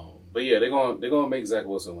 But yeah, they're gonna make Zach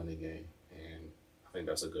Wilson win the game, and I think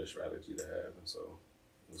that's a good strategy to have. And so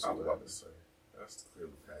we'll see I was what about to happens. say, that's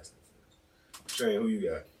clearly passing. Shane, who you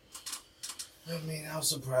got? I mean, I was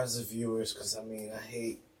surprised the viewers because I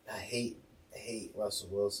hate Russell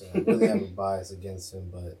Wilson. I really have a bias against him,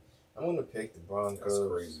 but I'm gonna pick the Broncos. That's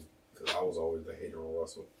crazy, because I was always the hater on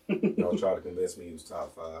Russell. Y'all tried to convince me he was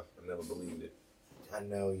top 5. I never believed it. I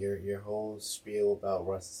know your whole spiel about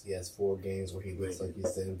Russ. He has 4 games where he looks like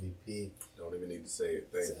he's the MVP. Don't even need to say it.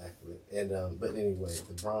 Thank you. Exactly. And but anyway,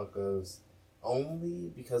 the Broncos only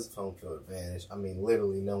because of home field advantage. I mean,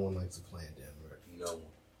 literally, no one likes to play in Denver. No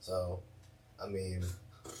one. So, I mean,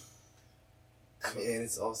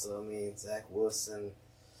 it's also, Zach Wilson.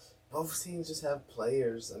 Both teams just have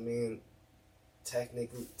players. I mean,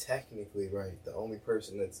 technically, right? The only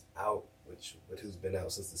person that's out, who's been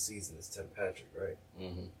out since the season, is Tim Patrick, right?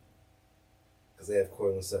 Mm-hmm. Because they have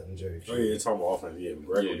Cortland Sutton, Jerry. Oh, yeah, you're talking about offense. Yeah,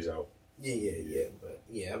 Gregory's out. Yeah. But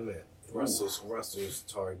I meant Russell's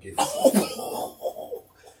targets.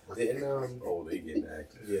 Didn't Oh, they getting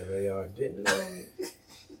active. Yeah, they are. Didn't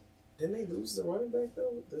they lose the running back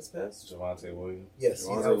though this past? Javonte Williams. Yes, he's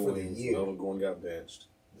Javonte out for the Williams, year. Melvin Gordon got benched.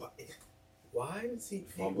 Why does he?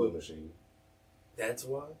 Fumbling machine. That's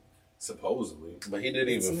why. Supposedly. But he didn't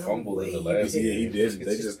It's even no fumble in the way. last Yeah, game. he did.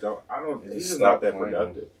 They just don't. I don't. They He's just just not stopped that playing.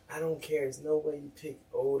 productive. I don't care. There's no way you pick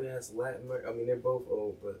old ass Latin Murray. I mean, they're both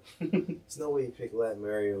old, but there's no way you pick Latin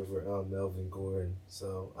Murray over Melvin Gordon.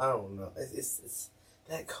 So I don't know. It's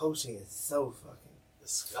that coaching is so fucking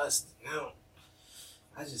disgusting. No,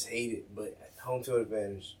 I just hate it. But home field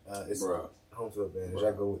advantage. It's Bruh. home field advantage.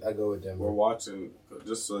 Bruh. I go with Denver. We're watching,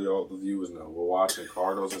 just so y'all, the viewers know, we're watching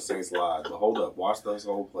Cardinals and Saints live. But hold up, watch this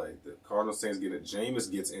whole play. The Cardinals Saints get it.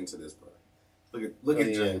 Jameis gets into this play. Look at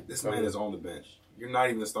yeah. Jameis. This man is on the bench. You're not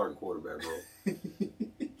even the starting quarterback, bro.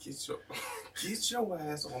 Get your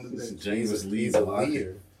ass on the bench. Jameis He's a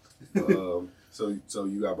leader. So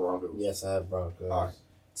you got Broncos. Yes, I have Broncos. All right.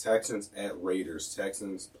 Texans at Raiders.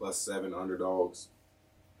 Texans +7 underdogs.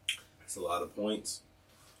 That's a lot of points.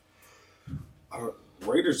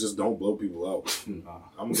 Raiders just don't blow people out. Nah.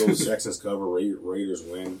 I'm gonna go Texans cover. Raiders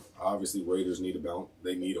win. Obviously, Raiders need a bounce.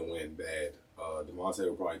 They need a win bad. Devontae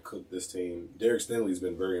will probably cook this team. Derek Stingley's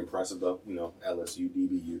been very impressive though. LSU,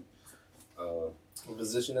 DBU. What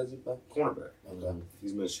position does he play? Cornerback. Okay.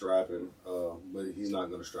 He's been strapping, but he's not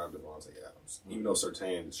going to strap Devontae Adams. Even though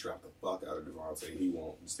Surtain can strap the fuck out of Devontae, he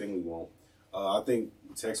won't. Stingley won't. I think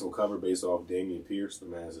the Texans will cover based off Damian Pierce. The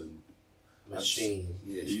man's a Machine.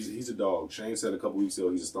 Yeah, he's a dog. Shane said a couple weeks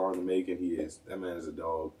ago he's a star in the making. He is. That man is a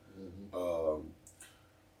dog. Mm-hmm.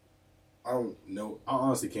 I don't know. I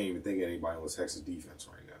honestly can't even think of anybody on the Texas defense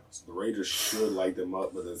right now. So the Raiders should light them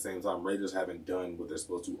up, but at the same time, Raiders haven't done what they're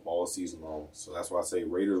supposed to all season long. So that's why I say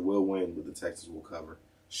Raiders will win, but the Texans will cover.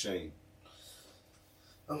 Shane.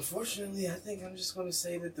 Unfortunately, I think I'm just going to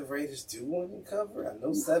say that the Raiders do win and cover. I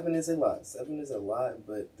know 7 is a lot. 7 is a lot,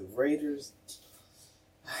 but the Raiders...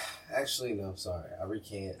 Actually, no, sorry. I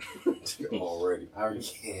recant. Already. I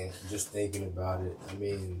recant. Just thinking about it. I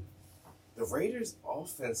mean, the Raiders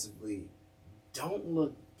offensively don't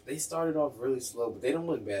look... They started off really slow, but they don't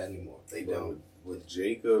look bad anymore. They don't. With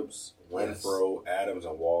Jacobs, Renfro, Adams,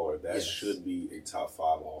 and Waller, that should be a top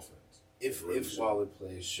 5 offense. If Waller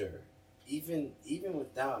plays, sure. Even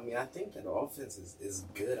without, I mean, I think that offense is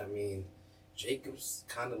good. I mean, Jacobs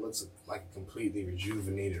kind of looks like a completely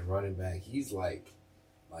rejuvenated running back. He's like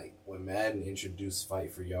when Madden introduced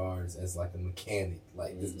Fight for Yards as like a mechanic.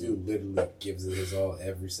 Like, this dude literally gives it his all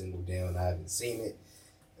every single down. I haven't seen it.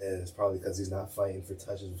 And it's probably because he's not fighting for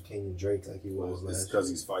touches with Kenyon Drake like he was last year. It's because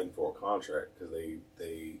he's fighting for a contract because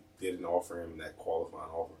they didn't offer him that qualifying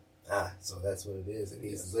offer. So that's what it is. And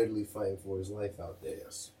he's literally fighting for his life out there.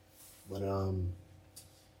 Yes. But, I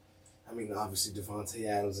mean, obviously Devontae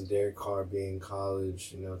Adams and Derek Carr being college,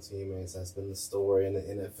 teammates, that's been the story in the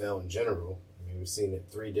NFL in general. I mean, we've seen it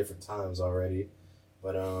 3 different times already.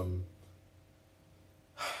 But,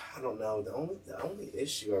 I don't know. The only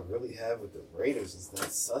issue I really have with the Raiders is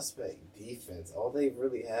that suspect defense. All they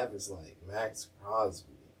really have is like Max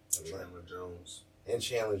Crosby and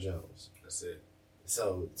Chandler Jones. That's it.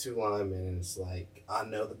 So 2 linemen, and it's like, I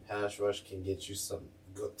know the pass rush can get you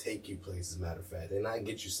take you places. Matter of fact, they not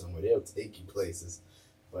get you somewhere. They'll take you places,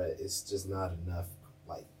 but it's just not enough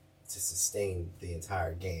like to sustain the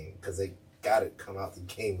entire game because they got to come out the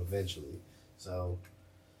game eventually. So.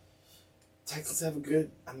 Texans have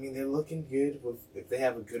they're looking good if they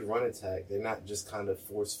have a good run attack. They're not just kind of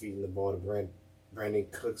force-feeding the ball to Brandon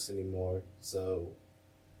Cooks anymore. So,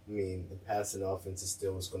 I mean, the passing offense is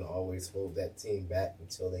still going to always hold that team back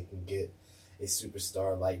until they can get a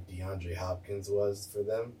superstar like DeAndre Hopkins was for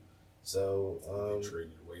them. So, they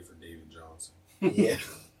traded away for David Johnson. Yeah.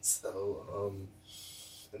 So,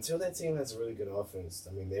 until that team has a really good offense,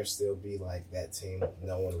 I mean, they'll still be like that team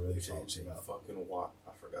no one really talks about. Fucking Watt.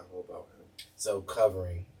 I forgot all about him. So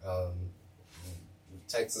covering,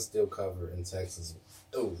 Texas still cover, and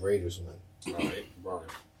Raiders win. All right, Brian.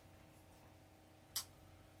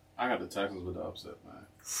 I got the Texans with the upset, man.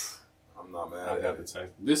 I'm not mad. I got the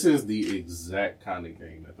Texans. This is the exact kind of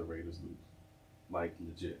game that the Raiders lose, like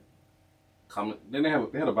legit. Then they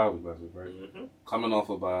had a bye week last week, right? Mm-hmm. Coming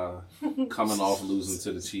off losing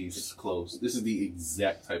to the Chiefs close. This is the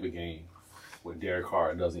exact type of game where Derek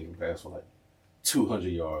Carr doesn't even pass for like 200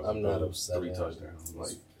 yards. I'm not upset. 3 touchdowns.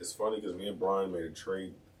 It's funny because me and Brian made a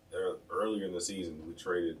trade earlier in the season. We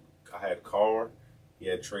traded. I had Carr. He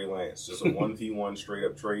had Trey Lance. Just a 1v1 straight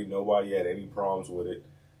up trade. Nobody had any problems with it.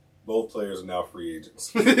 Both players are now free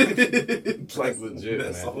agents. Like legit,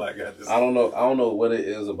 That's man. all I got to say. I don't know what it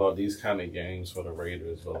is about these kind of games for the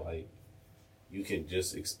Raiders, but like you can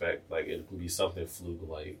just expect like it can be something fluke,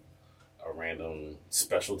 like a random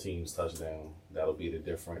special teams touchdown. That'll be the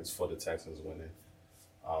difference for the Texans winning.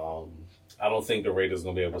 I don't think the Raiders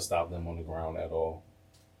gonna be able to stop them on the ground at all.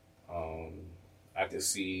 I could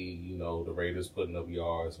see the Raiders putting up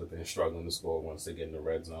yards, but then struggling to score once they get in the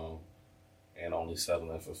red zone. And only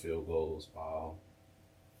settling for field goals while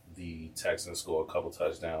the Texans score a couple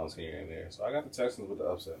touchdowns here and there. So I got the Texans with the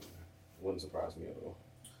upset, man. Wouldn't surprise me at all.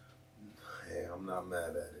 Hey, I'm not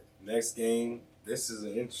mad at it. Next game, this is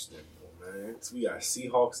an interesting one, man. So we got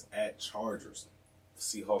Seahawks at Chargers.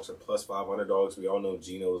 Seahawks are +5 underdogs. We all know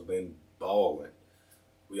Geno's been balling.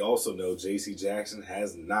 We also know J.C. Jackson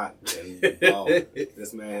has not been balling.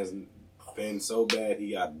 This man has been so bad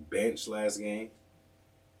he got benched last game.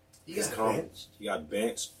 He got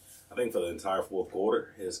benched, I think, for the entire 4th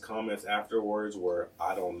quarter. His comments afterwards were,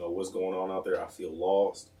 I don't know what's going on out there. I feel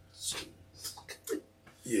lost.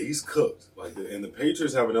 Yeah, he's cooked. And the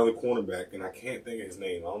Patriots have another cornerback, and I can't think of his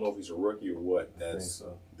name. I don't know if he's a rookie or what. That is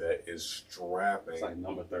strapping. It's like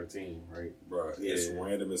number 13, right? Bro, Yeah. it's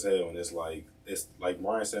random as hell, and it's like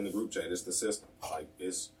Brian said in the group chat. It's the system.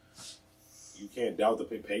 You can't doubt the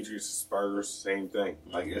Patriots, Spurs, same thing.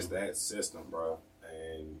 It's that system, bro.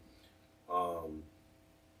 And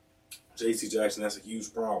J.C. Jackson, that's a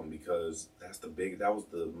huge problem because that's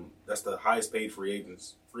the highest paid free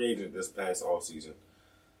agent this past offseason.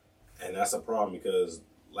 And that's a problem because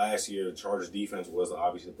last year the Chargers defense was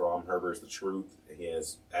obviously the problem. Herbert's the truth. And he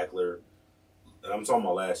has Eckler. And I'm talking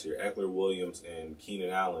about last year. Eckler, Williams, and Keenan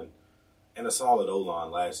Allen. And a solid O-line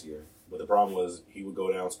last year. But the problem was he would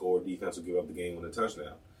go down, score, defense would give up the game with a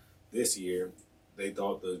touchdown. This year, they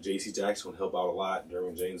thought the J.C. Jackson would help out a lot.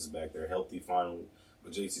 Derwin James is back there, healthy finally.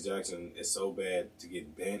 But J.C. Jackson is so bad to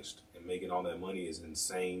get benched and making all that money is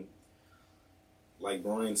insane. Like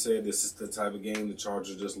Brian said, this is the type of game the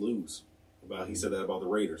Chargers just lose. He said that about the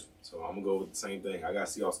Raiders. So I'm going to go with the same thing. I got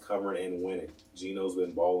Seahawks covering and winning. Geno's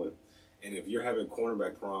been balling. And if you're having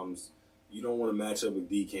cornerback problems, you don't want to match up with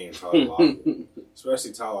DK and Tyler Lockett.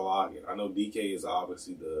 Especially Tyler Lockett. I know DK is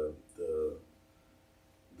obviously the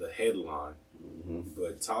headline. Mm-hmm.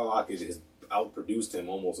 But Tyler Lockett has outproduced him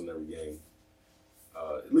almost in every game.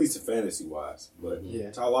 At least fantasy-wise. But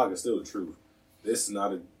Tyler Lockett is still the truth. This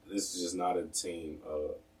is just not a team.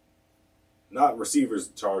 Not receivers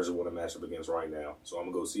Chargers want to match up against right now. So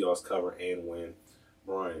I'm gonna go Seahawks cover and win.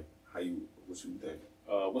 Brian, what you think?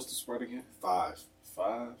 What's the spread again? 5.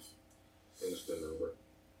 5. Finish the number.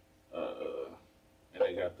 And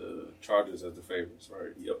they got the Chargers as the favorites,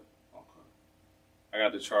 right? Yep. Okay. I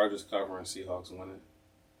got the Chargers covering, Seahawks winning.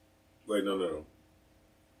 Wait, no.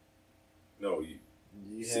 No,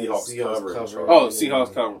 You Seahawks cover. Oh,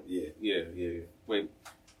 Seahawks cover. Yeah. Wait.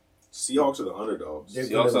 Seahawks are the underdogs. They're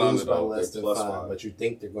going to Seahawks lose by underdog. less than They're 5, +5. but you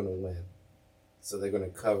think they're going to win. So they're going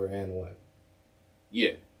to cover and win.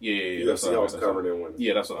 You Yeah. got Seahawks covered and winning.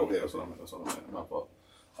 Yeah, that's what I meant. That's what I meant. My fault.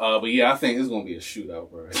 But yeah, I think it's going to be a shootout,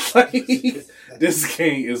 bro. This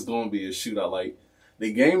game is going to be a shootout. Like,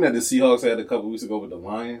 the game that the Seahawks had a couple weeks ago with the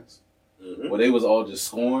Lions, where they was all just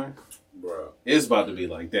scoring, bro, it's about to be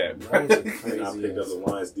like that, bro. And I picked up the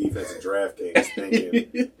Lions defense at DraftKings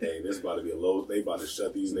thinking, hey, this about to be a low. They about to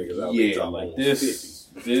shut these niggas out. Yeah, like this.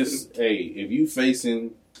 Hey, if you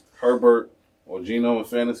facing Herbert or Geno in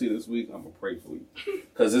fantasy this week, I'm gonna pray for you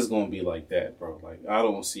because it's gonna be like that, bro. Like I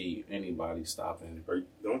don't see anybody stopping.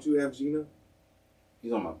 Don't you have Geno?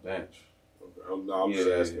 He's on my bench. Okay. I'm just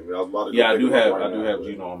asking. I was about to. Yeah, I do have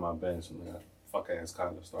Geno on my bench, and that fuck ass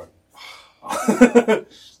Kyler started.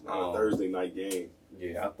 Not a Thursday night game.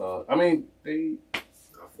 Yeah, I thought. I mean, they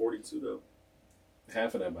got 42 though.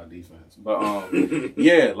 Half of that by defense, but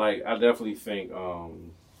yeah, like I definitely think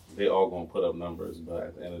they all gonna put up numbers, but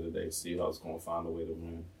at the end of the day, Seahawks gonna find a way to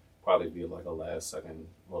win. Probably be like a last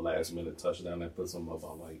minute touchdown that puts them up by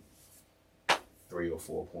like 3 or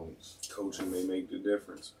 4 points. Coaching may make the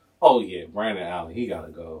difference. Oh yeah, Brandon Allen, he gotta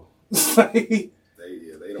go. They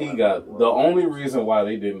don't. He got the only reason why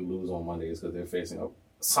they didn't lose on Monday is because they're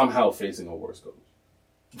somehow facing a worse coach.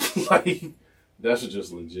 Like that's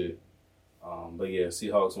just legit. But yeah,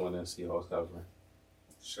 Seahawks winning, Seahawks covering.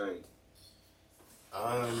 Shane.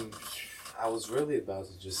 I was really about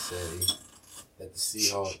to just say that the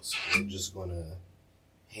Seahawks were just gonna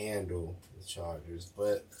handle the Chargers,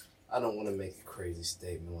 but I don't want to make a crazy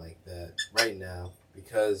statement like that right now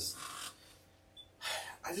because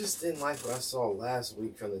I just didn't like what I saw last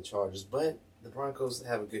week from the Chargers. But the Broncos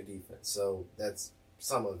have a good defense, so that's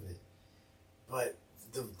some of it. But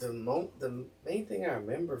the main thing I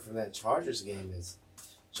remember from that Chargers game is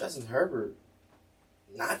Justin Herbert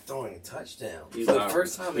not throwing a touchdown for the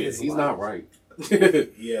first time in his life. He's not right.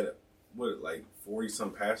 He had,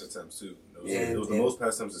 40-some pass attempts, too. It was the most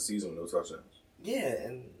pass attempts this season with no touchdowns. Yeah,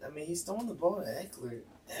 and, I mean, he's throwing the ball to Eckler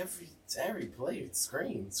every play. It's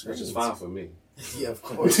screens. Which is fine for me. Yeah, of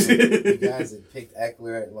course. You guys had picked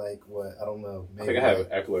Eckler at, I don't know. Maybe I think I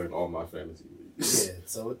have Eckler in all my fantasy leagues. Yeah,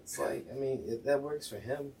 so it's that works for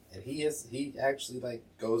him. And he actually,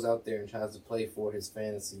 goes out there and tries to play for his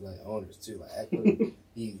fantasy, owners, too.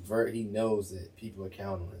 Eckler, he knows that people are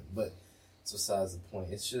counting on him. But it's besides the point.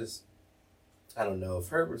 It's just, I don't know. If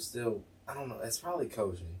Herbert's still, I don't know. It's probably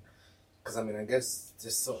coaching. Because, I guess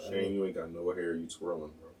just so... Shane, you ain't got no hair. You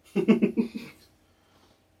twirling, bro.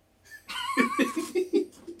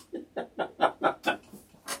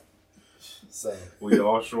 So we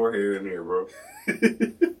all short hair in here, bro.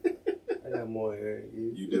 I got more hair than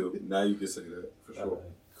you. You do. Now you can say that, for sure. Right,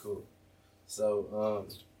 cool. So,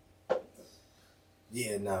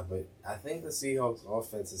 Yeah, nah, but I think the Seahawks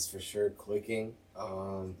offense is for sure clicking.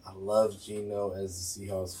 I love Geno as the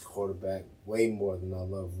Seahawks quarterback way more than I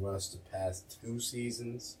love Russ the past 2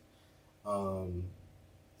 seasons.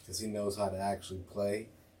 Because he knows how to actually play.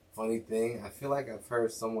 Funny thing, I feel like I've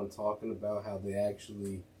heard someone talking about how they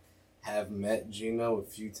actually have met Geno a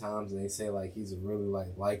few times, and they say like he's a really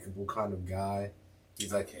likable kind of guy.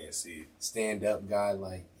 He's like I can't see it. Stand up guy.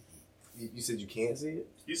 Like you said, you can't see it.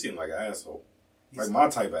 You seem like an asshole. He's Like my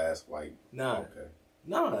type of ass. Like nah. okay.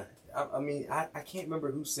 Nah, I mean, I can't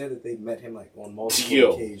remember who said that they met him like on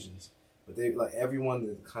multiple occasions, but they like everyone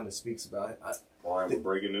that kind of speaks about it. Brian with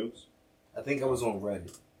breaking news. I think I was on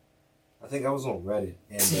Reddit.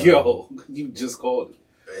 And Yo, you just called it.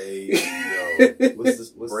 Hey, yo. what's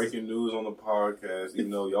Breaking news on the podcast.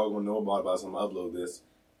 Even though y'all gonna know about it, I'm gonna upload this.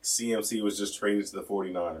 CMC was just traded to the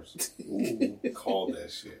 49ers. Ooh, called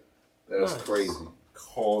that shit. That's Nice. crazy.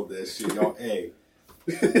 Called that shit. Y'all, hey.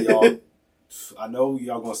 Y'all, I know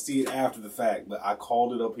y'all gonna see it after the fact, but I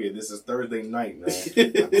called it up here. This is Thursday night, man.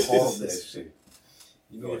 I called that shit.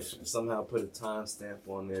 You need to somehow put a timestamp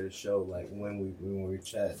on there to show like when we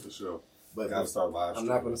chat. For sure. But Gotta start live. I'm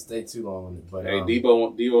not going to stay too long on it. But Hey,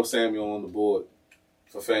 Debo Samuel on the board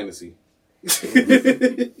for fantasy.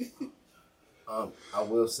 I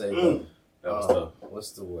will say though, That was tough.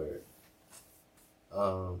 what's the word?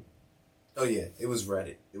 Oh yeah, it was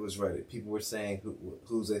Reddit. People were saying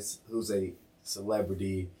who's a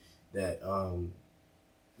celebrity that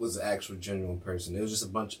was an actual genuine person. It was just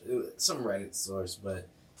some Reddit source, but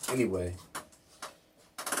anyway,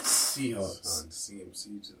 Seahawks.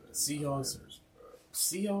 CMC to the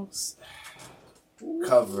Seahawks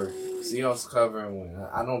cover. Seahawks cover and win.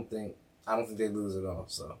 I don't think they lose at all.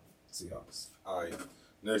 So Seahawks. All right.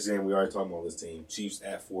 Next game, we already talked about this team. Chiefs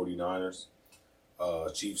at 49ers.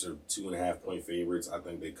 Chiefs are 2.5 point favorites. I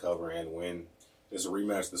think they cover and win. There's a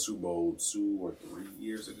rematch of the Super Bowl 2 or 3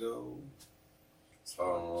 years ago.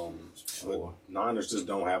 But Niners just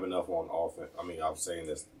don't have enough on offense. I mean, I'm saying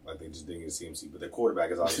this like they just didn't get CMC, but their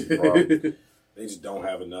quarterback is obviously the problem. They just don't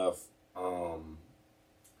have enough.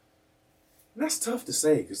 That's tough to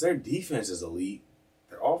say because their defense is elite.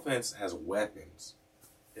 Their offense has weapons.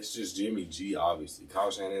 It's just Jimmy G, obviously. Kyle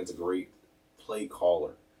Shanahan's a great play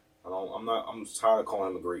caller. I'm tired of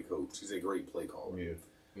calling him a great coach. He's a great play caller.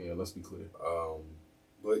 Yeah. Let's be clear.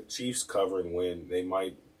 But Chiefs cover and win. They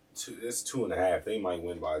might. It's 2.5. They might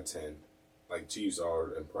win by 10. Like Chiefs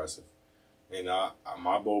are impressive. And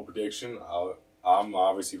my bold prediction. I'm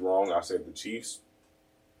obviously wrong. I said the Chiefs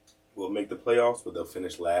will make the playoffs, but they'll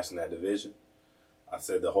finish last in that division. I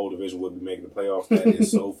said the whole division would be making the playoffs. That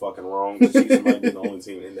is so fucking wrong. The Chiefs might be the only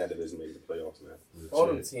team in that division making the playoffs now. All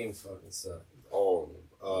them teams fucking suck. All of them.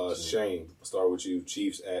 Shane, I'll start with you.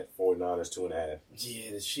 Chiefs at 49ers 2.5.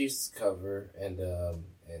 Yeah, the Chiefs cover and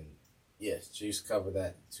yes, Chiefs cover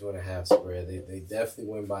that 2.5 spread. They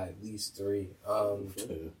definitely win by at least 3.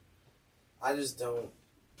 I just don't,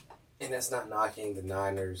 and that's not knocking the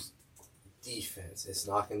Niners' defense. It's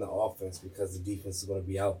knocking the offense because the defense is going to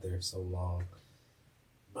be out there so long.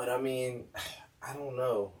 But I mean, I don't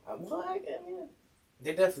know.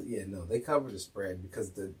 They definitely, they cover the spread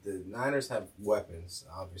because the Niners have weapons,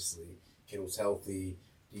 obviously. Kittle's healthy,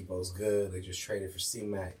 Debo's good. They just traded for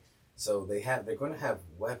C-Mac. So they're going to have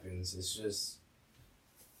weapons. It's just,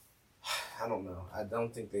 I don't know. I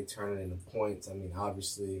don't think they turn it into points. I mean,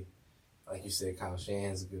 obviously, like you said, Kyle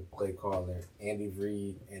Shanahan's a good play caller. Andy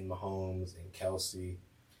Reid and Mahomes and Kelsey,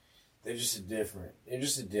 they're just a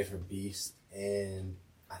different beast. And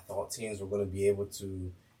I thought teams were going to be able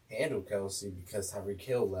to handle Kelsey because Tyreek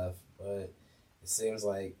Hill left. But it seems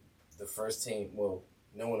like the first team, well,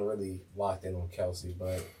 no one really locked in on Kelsey.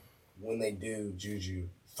 But when they do, Juju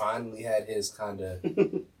finally had his kind of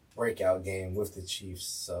breakout game with the Chiefs.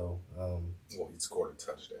 So, Well, he scored a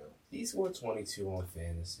touchdown. He scored 22 on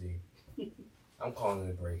fantasy. I'm calling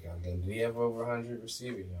it a breakout game. Did he have over 100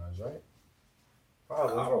 receiving yards, right?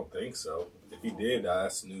 Probably. I don't think so. If he did,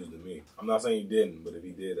 that's news to me. I'm not saying he didn't, but if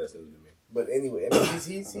he did, that's news to me. But anyway, I mean,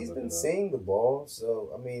 he's been seeing the ball.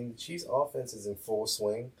 So, I mean, the Chiefs' offense is in full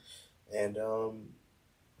swing. And,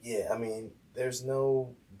 I mean, there's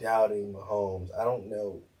no doubting Mahomes. I don't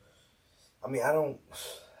know. I mean, I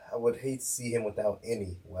would hate to see him without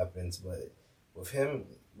any weapons, but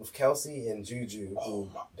with Kelsey and Juju, who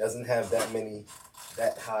doesn't have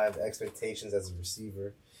that high of expectations as a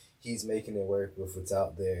receiver, he's making it work with what's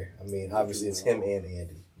out there. I mean, obviously it's him and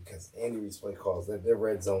Andy, because Andy Reid's play calls, their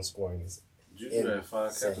red zone scoring is Juju had 5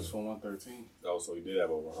 catches for 113. Oh, so he did have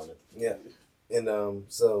over 100. Yeah. And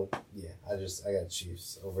I got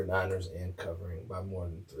Chiefs over Niners and covering by more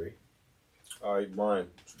than 3. All right, Brian,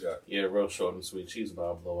 what you got? Yeah, real short and sweet. Chiefs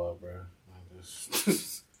about to blow out, bro.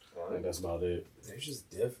 I think that's about it. They're just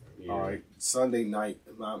different. Yeah. All right, Sunday night.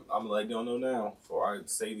 I'm letting y'all know now. Before I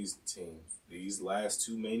say these teams, these last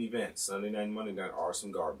two main events, Sunday night and Monday night, are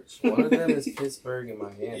some garbage. One of them is Pittsburgh and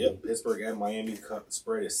Miami. Yep, Pittsburgh and Miami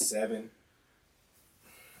spread is 7.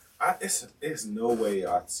 It's no way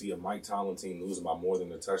I see a Mike Tomlin team losing by more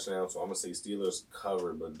than a touchdown. So I'm gonna say Steelers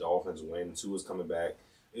covered, but Dolphins win. Tua's coming back.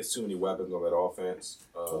 It's too many weapons on that offense.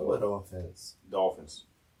 What offense? Dolphins.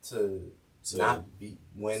 To not beat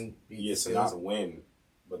Yes, the to not Steelers? win,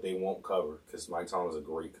 but they won't cover because Mike Tomlin's a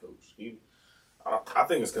great coach. I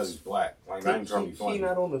think it's because he's black. Like, not even trying to be funny. He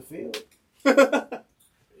not on the field.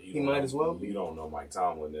 He he might as well be. You don't know Mike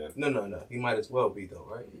Tomlin then. No. He might as well be though,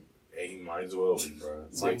 right? Hey, he might as well be, bro.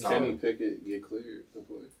 So Mike Kenny Tomlin, Pickett get cleared to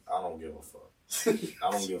play. I don't give a fuck.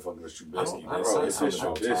 I don't give a fuck if it's Trubisky. I don't- Bro, I it's don't-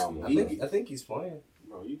 something about I Tomlin. I think he's playing.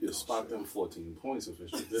 Bro, you could spot them 14 points if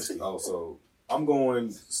it's Trubisky. Also, I'm going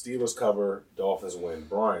Steelers cover, Dolphins win.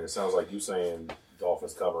 Brian, it sounds like you saying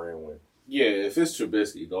Dolphins cover and win. Yeah, if it's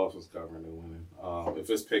Trubisky, Dolphins covering and winning. If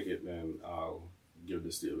it's Pickett, then I'll give the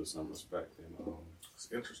Steelers some respect. And It's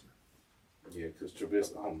interesting. yeah, because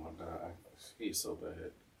Trubisky, oh my God, he's so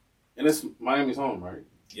bad. And it's Miami's home, right?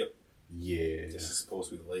 Yep. Yeah. This is supposed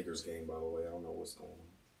to be the Lakers game, by the way. I don't know what's going on.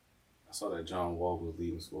 I saw that John Wall was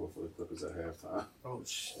leading scorer for the Clippers at halftime. Oh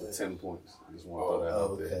shit. 10 points. I just want to throw that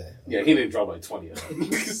out there. Okay. Yeah, he didn't drop like 20 of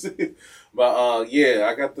them. But yeah,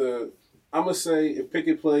 I got I'm going to say if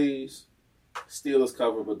Pickett plays, Steelers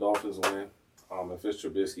cover, but Dolphins win. If it's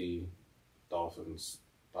Trubisky, Dolphins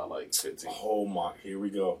by like 15. Oh my, here we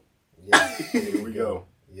go. Yeah. Here we go.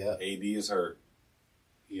 Yeah. AD is hurt.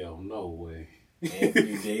 Yo, no way.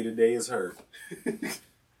 Anthony day-to-day is hurt.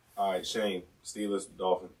 All right, Shane, Steelers,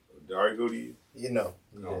 Dolphins. Did I already go to you? You know.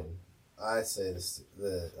 No. I say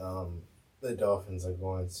the Dolphins are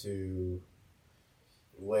going to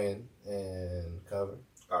win and cover.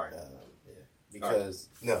 All right. Yeah. Because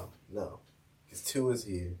no. Because Tua's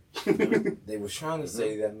here. They were trying to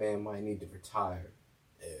say that man might need to retire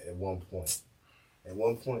at one point. At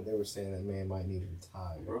one point, they were saying that man might need to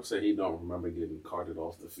retire. Bro said he don't remember getting carted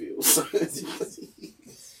off the field.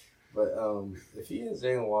 But if he has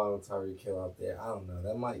Jalen Waddle and Tyreek Hill out there, I don't know.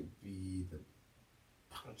 That might be the.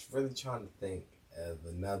 I'm really trying to think of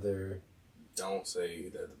another. Don't say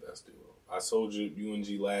they're the best duo. I told you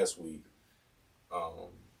UNG last week.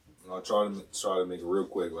 I'll try to make it real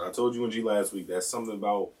quick. But I told UNG last week that's something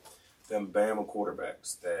about them Bama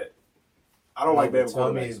quarterbacks that I don't like Bama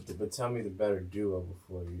quarterbacks. But tell me the better duo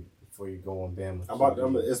before you go on Bama.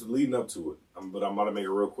 It's leading up to it, but I'm about to make it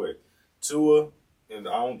real quick. Tua, and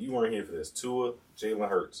you weren't here for this. Tua, Jalen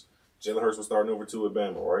Hurts. Jalen Hurts was starting over Tua at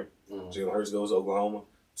Bama, right? Jalen Hurts goes to Oklahoma.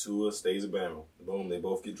 Tua stays at Bama. Boom, they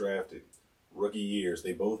both get drafted. Rookie years,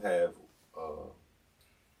 they both have.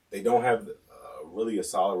 They don't have really a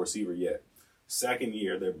solid receiver yet. Second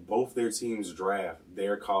year, both their teams draft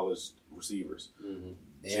their college receivers.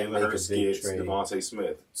 Jalen Hurts gets Devontae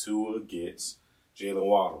Smith. Tua gets Jalen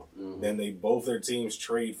Waddle. Then their teams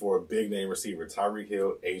trade for a big name receiver, Tyreek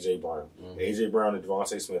Hill, A.J. Brown. A.J. Brown and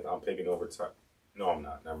Devontae Smith, I'm picking over No, I'm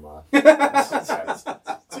not. Never mind.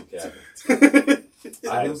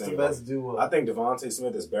 Who's the best duo? I think Devontae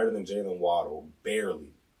Smith is better than Jalen Waddle.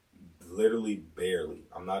 Barely. Literally barely.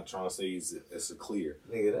 I'm not trying to say it's a clear.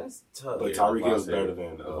 Nigga, that's tough. But Tyreek Hill's better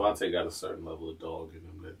than... Devontae got a certain level of dog in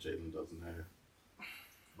him that Jalen doesn't have.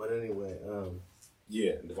 But anyway,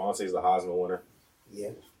 yeah, Devontae's the Heisman winner. Yeah,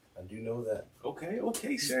 I do know that.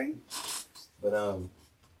 Okay, Shane. But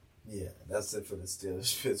yeah, that's it for the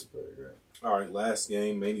Steelers Pittsburgh, right? All right, last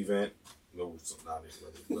game, main event. No, it's not it.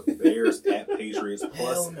 But Bears at Patriots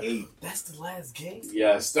 +8. That's the last game.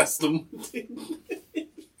 Yes, that's the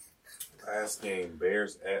Last game,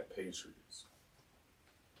 Bears at Patriots.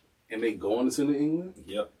 And they going to New England?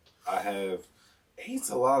 Yep. I have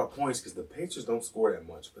 8's a lot of points because the Patriots don't score that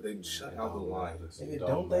much, but they shut out the Lions. Nigga,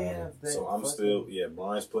 don't they have that? So I'm still,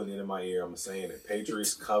 Brian's putting it in my ear. I'm saying that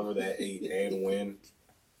Patriots cover that 8 and win.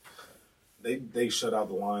 They shut out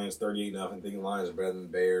the Lions 38-0. Thinking Lions are better than the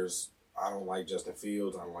Bears. I don't like Justin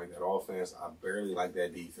Fields. I don't like that offense. I barely like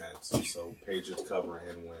that defense. So Patriots cover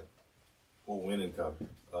and win. Or win and cover.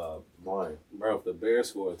 Brian. Bro, if the Bears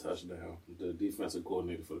score a touchdown, the defensive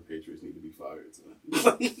coordinator for the Patriots need to be fired.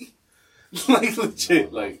 Like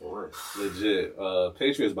legit, legit.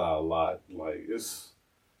 Patriots by a lot. Like it's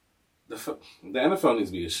the NFL needs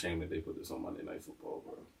to be ashamed that they put this on Monday Night Football,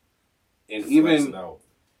 bro. And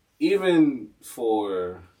even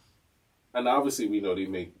for, and obviously we know they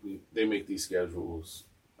make these schedules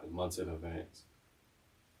like months in advance.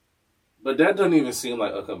 But that doesn't even seem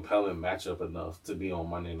like a compelling matchup enough to be on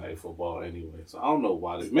Monday Night Football anyway. So I don't know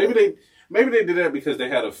why. Maybe they did that because they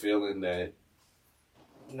had a feeling that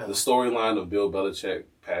the storyline of Bill Belichick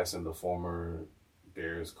passing the former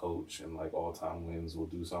Bears coach and like all-time wins will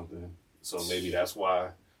do something. So maybe that's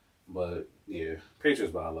why. But yeah,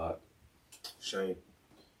 Patriots by a lot. Shame.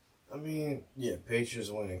 I mean, yeah,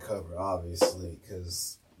 Patriots win and cover, obviously,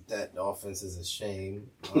 because that offense is a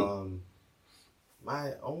shame.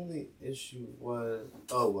 My only issue was...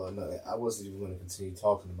 Oh, well, no, I wasn't even going to continue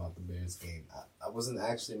talking about the Bears game. I wasn't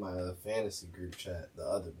actually in my fantasy group chat, the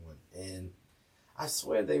other one, and I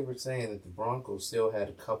swear they were saying that the Broncos still had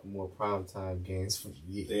a couple more primetime games for the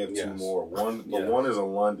year. They have two more. One is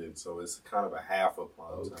in London, so it's kind of a half of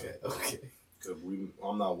primetime. Okay. Because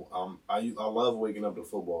I love waking up to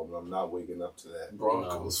football, but I'm not waking up to that.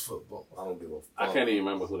 Broncos football. I don't give a fuck. I can't even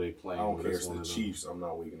remember who they playing. I don't care if it's the Chiefs. I'm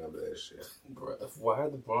not waking up to that shit. Bro, why are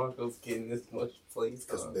the Broncos getting this much plays?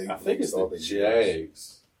 I think it's the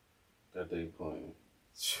Jags that they playing.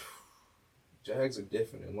 Jags are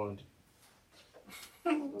different in London.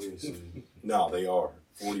 Let me see. No, they are.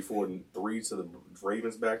 44-3 to the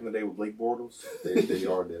Ravens back in the day with Blake Bortles. They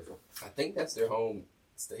are different. I think that's their home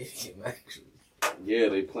stadium, actually. Yeah,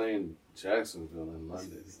 they playing Jacksonville in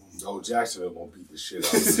London. Oh, Jacksonville gonna beat the shit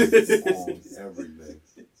out of them on everything.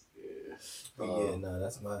 Yeah. But yeah, no,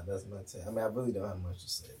 that's my take. I mean, I really don't have much to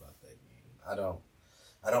say about that game.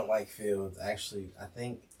 I don't like Fields. Actually, I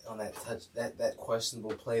think on that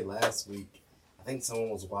questionable play last week, I think someone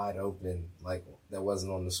was wide open, like that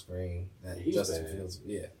wasn't on the screen. That He's Justin bad. Fields,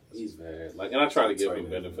 yeah, He's bad. Like, and I try to give him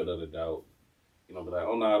benefit of the doubt. You know, but like,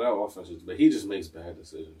 oh no, that offense is, but he just makes bad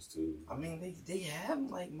decisions too. I mean, they have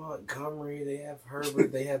like Montgomery, they have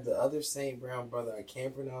Herbert, they have the other St. Brown brother. I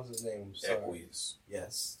can't pronounce his name. I'm sorry. Equies.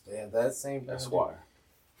 Yes, they have that St. Brown. That's why.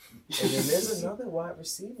 And then there's another wide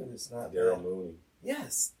receiver that's not Daryl bad. Mooney.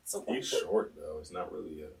 Yes, so He's short though. It's not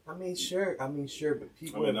really a. I mean, sure, but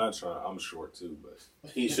people. I'm short too,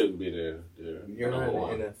 but He shouldn't be there. You're not in number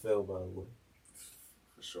one. the NFL, by the way.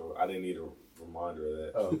 for sure, I didn't need a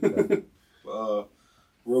reminder of that. Oh, okay.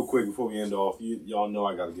 Real quick before we end off, y'all know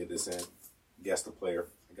I got to get this in. Guess the player.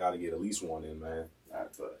 I got to get at least one in, man.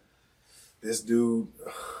 This dude,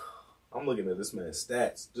 I'm looking at this man's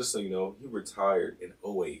stats. Just so you know, he retired in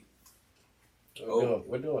 08.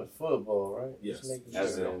 We're doing football, right? Yes. Just making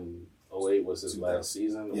As sure. in 08 was his last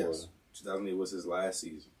season? Yes. 2008 was his last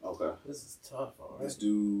season. Okay. This is tough, all right? This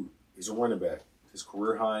dude, he's a running back. His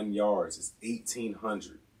career high in yards is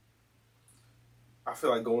 1,800. I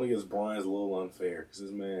feel like going against Brian's a little unfair because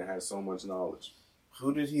this man has so much knowledge. Who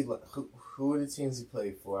are the teams he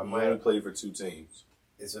played for? He only played for 2 teams.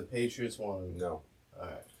 It's a Patriots one. No. All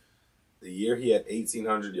right. The year he had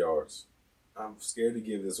 1,800 yards. I'm scared to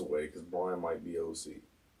give this away because Brian might be OC.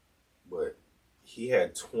 But he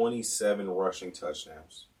had 27 rushing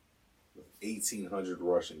touchdowns with 1,800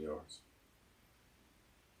 rushing yards.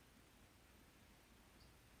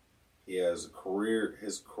 He has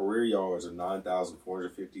his career yards are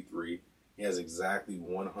 9,453. He has exactly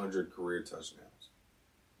 100 career touchdowns.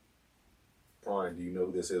 Brian, do you know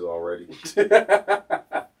who this is already?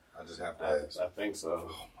 I just have to ask. I think so.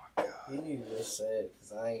 Oh my God. He need to just say it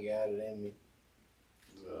because I ain't got it in me.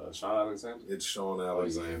 Sean Alexander? It's Sean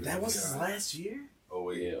Alexander. That was his last year?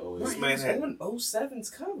 Oh, yeah. Yeah, This Bro, man he had... was on 07's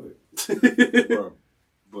cover. Bro,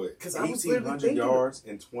 but 'Cause I was literally 1,800 thinking- yards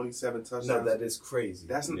and 27 touchdowns. No, that is crazy.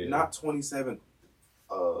 That's not 27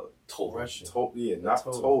 Total. Russian. not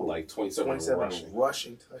total. total. Like 27 27 rushing.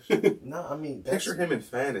 rushing touchdowns. No, I mean, Picture him in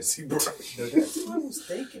fantasy, bro. That's what I was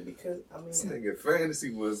thinking because, I This mean, nigga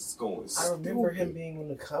fantasy was going I remember stupid. him being on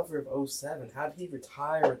the cover of 07. How did he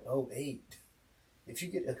retire in 08? If you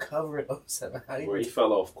get a cover at 07, how do Where you he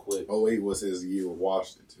fell off quick. 08 was his year with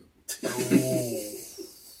Washington, too.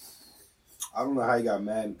 I don't know how he got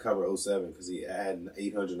mad and cover 07 because he had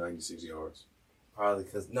 896 yards. Probably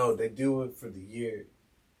because, no, they do it for the year.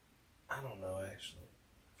 I don't know, actually.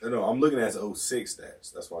 No, I'm looking at his 06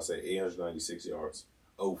 stats. That's why I say 896 yards.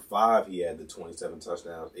 05, he had the 27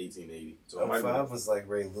 touchdowns, 1880. So it might be- 05 was like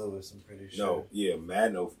Ray Lewis, I'm pretty sure. No, yeah,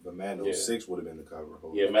 Madden 06 would have been the cover.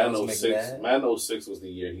 Yeah, That Madden was 06. McNabb? Madden 06 was the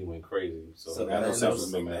year he went crazy. So Madden 06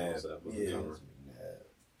 was Madden McNabb. 07. Yeah, it cover. was McNabb.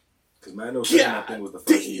 Because Madden 07, I think, was the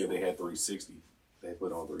first year they had 360. They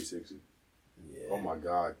put on 360. Yeah. Oh my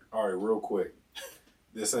God. All right, real quick.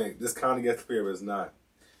 This kind of gets clear, but it's not.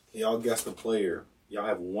 Can y'all guess the player? Y'all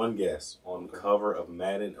have one guess on the cover of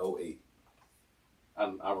Madden 08. I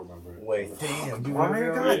remember it. Wait, damn. You Brian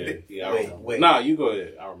remember? got Yeah, yeah, I Wait, remember. wait. Nah, you go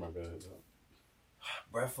ahead. I remember it.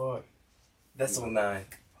 Brett Favre. That's 09.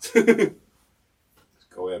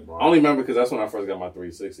 Go ahead, Brian. I only remember because that's when I first got my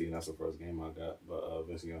 360, and that's the first game I got. But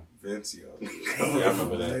Vince Young. Vince Young. Yeah, I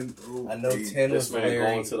remember that. I know 10 This was man Larry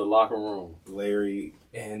going to the locker room. Larry.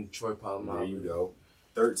 and Troy Polamalu. There you go.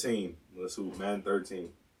 13. Let's hoop, man. 13.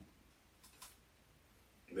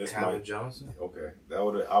 This Calvin might. Johnson? Okay, I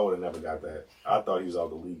would have never got that. I thought he was out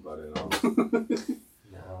the league by then. Honestly.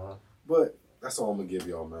 Nah. But that's all I'm gonna give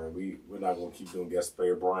y'all, man. We're not gonna keep doing guest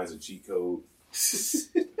player. Brian's a cheat code.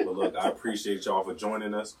 But look, I appreciate y'all for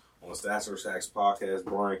joining us on the Stats or Sacks podcast.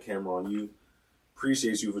 Brian, camera on you.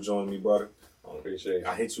 Appreciate you for joining me, brother. Appreciate it.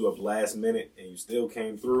 I hit you up last minute and you still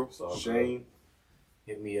came through. So Shane,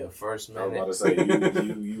 Hit me up first I was minute. about to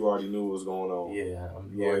say you already knew what was going on. Yeah,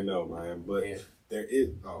 You already know, man. But Yeah. there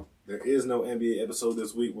is no NBA episode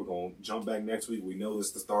this week. We're gonna jump back next week. We know this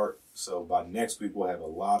is the start, so by next week we'll have a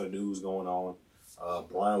lot of news going on.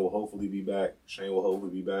 Brian will hopefully be back. Shane will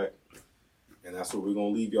hopefully be back, and that's where we're gonna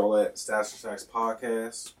leave y'all at. Stats or Sacks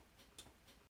podcast.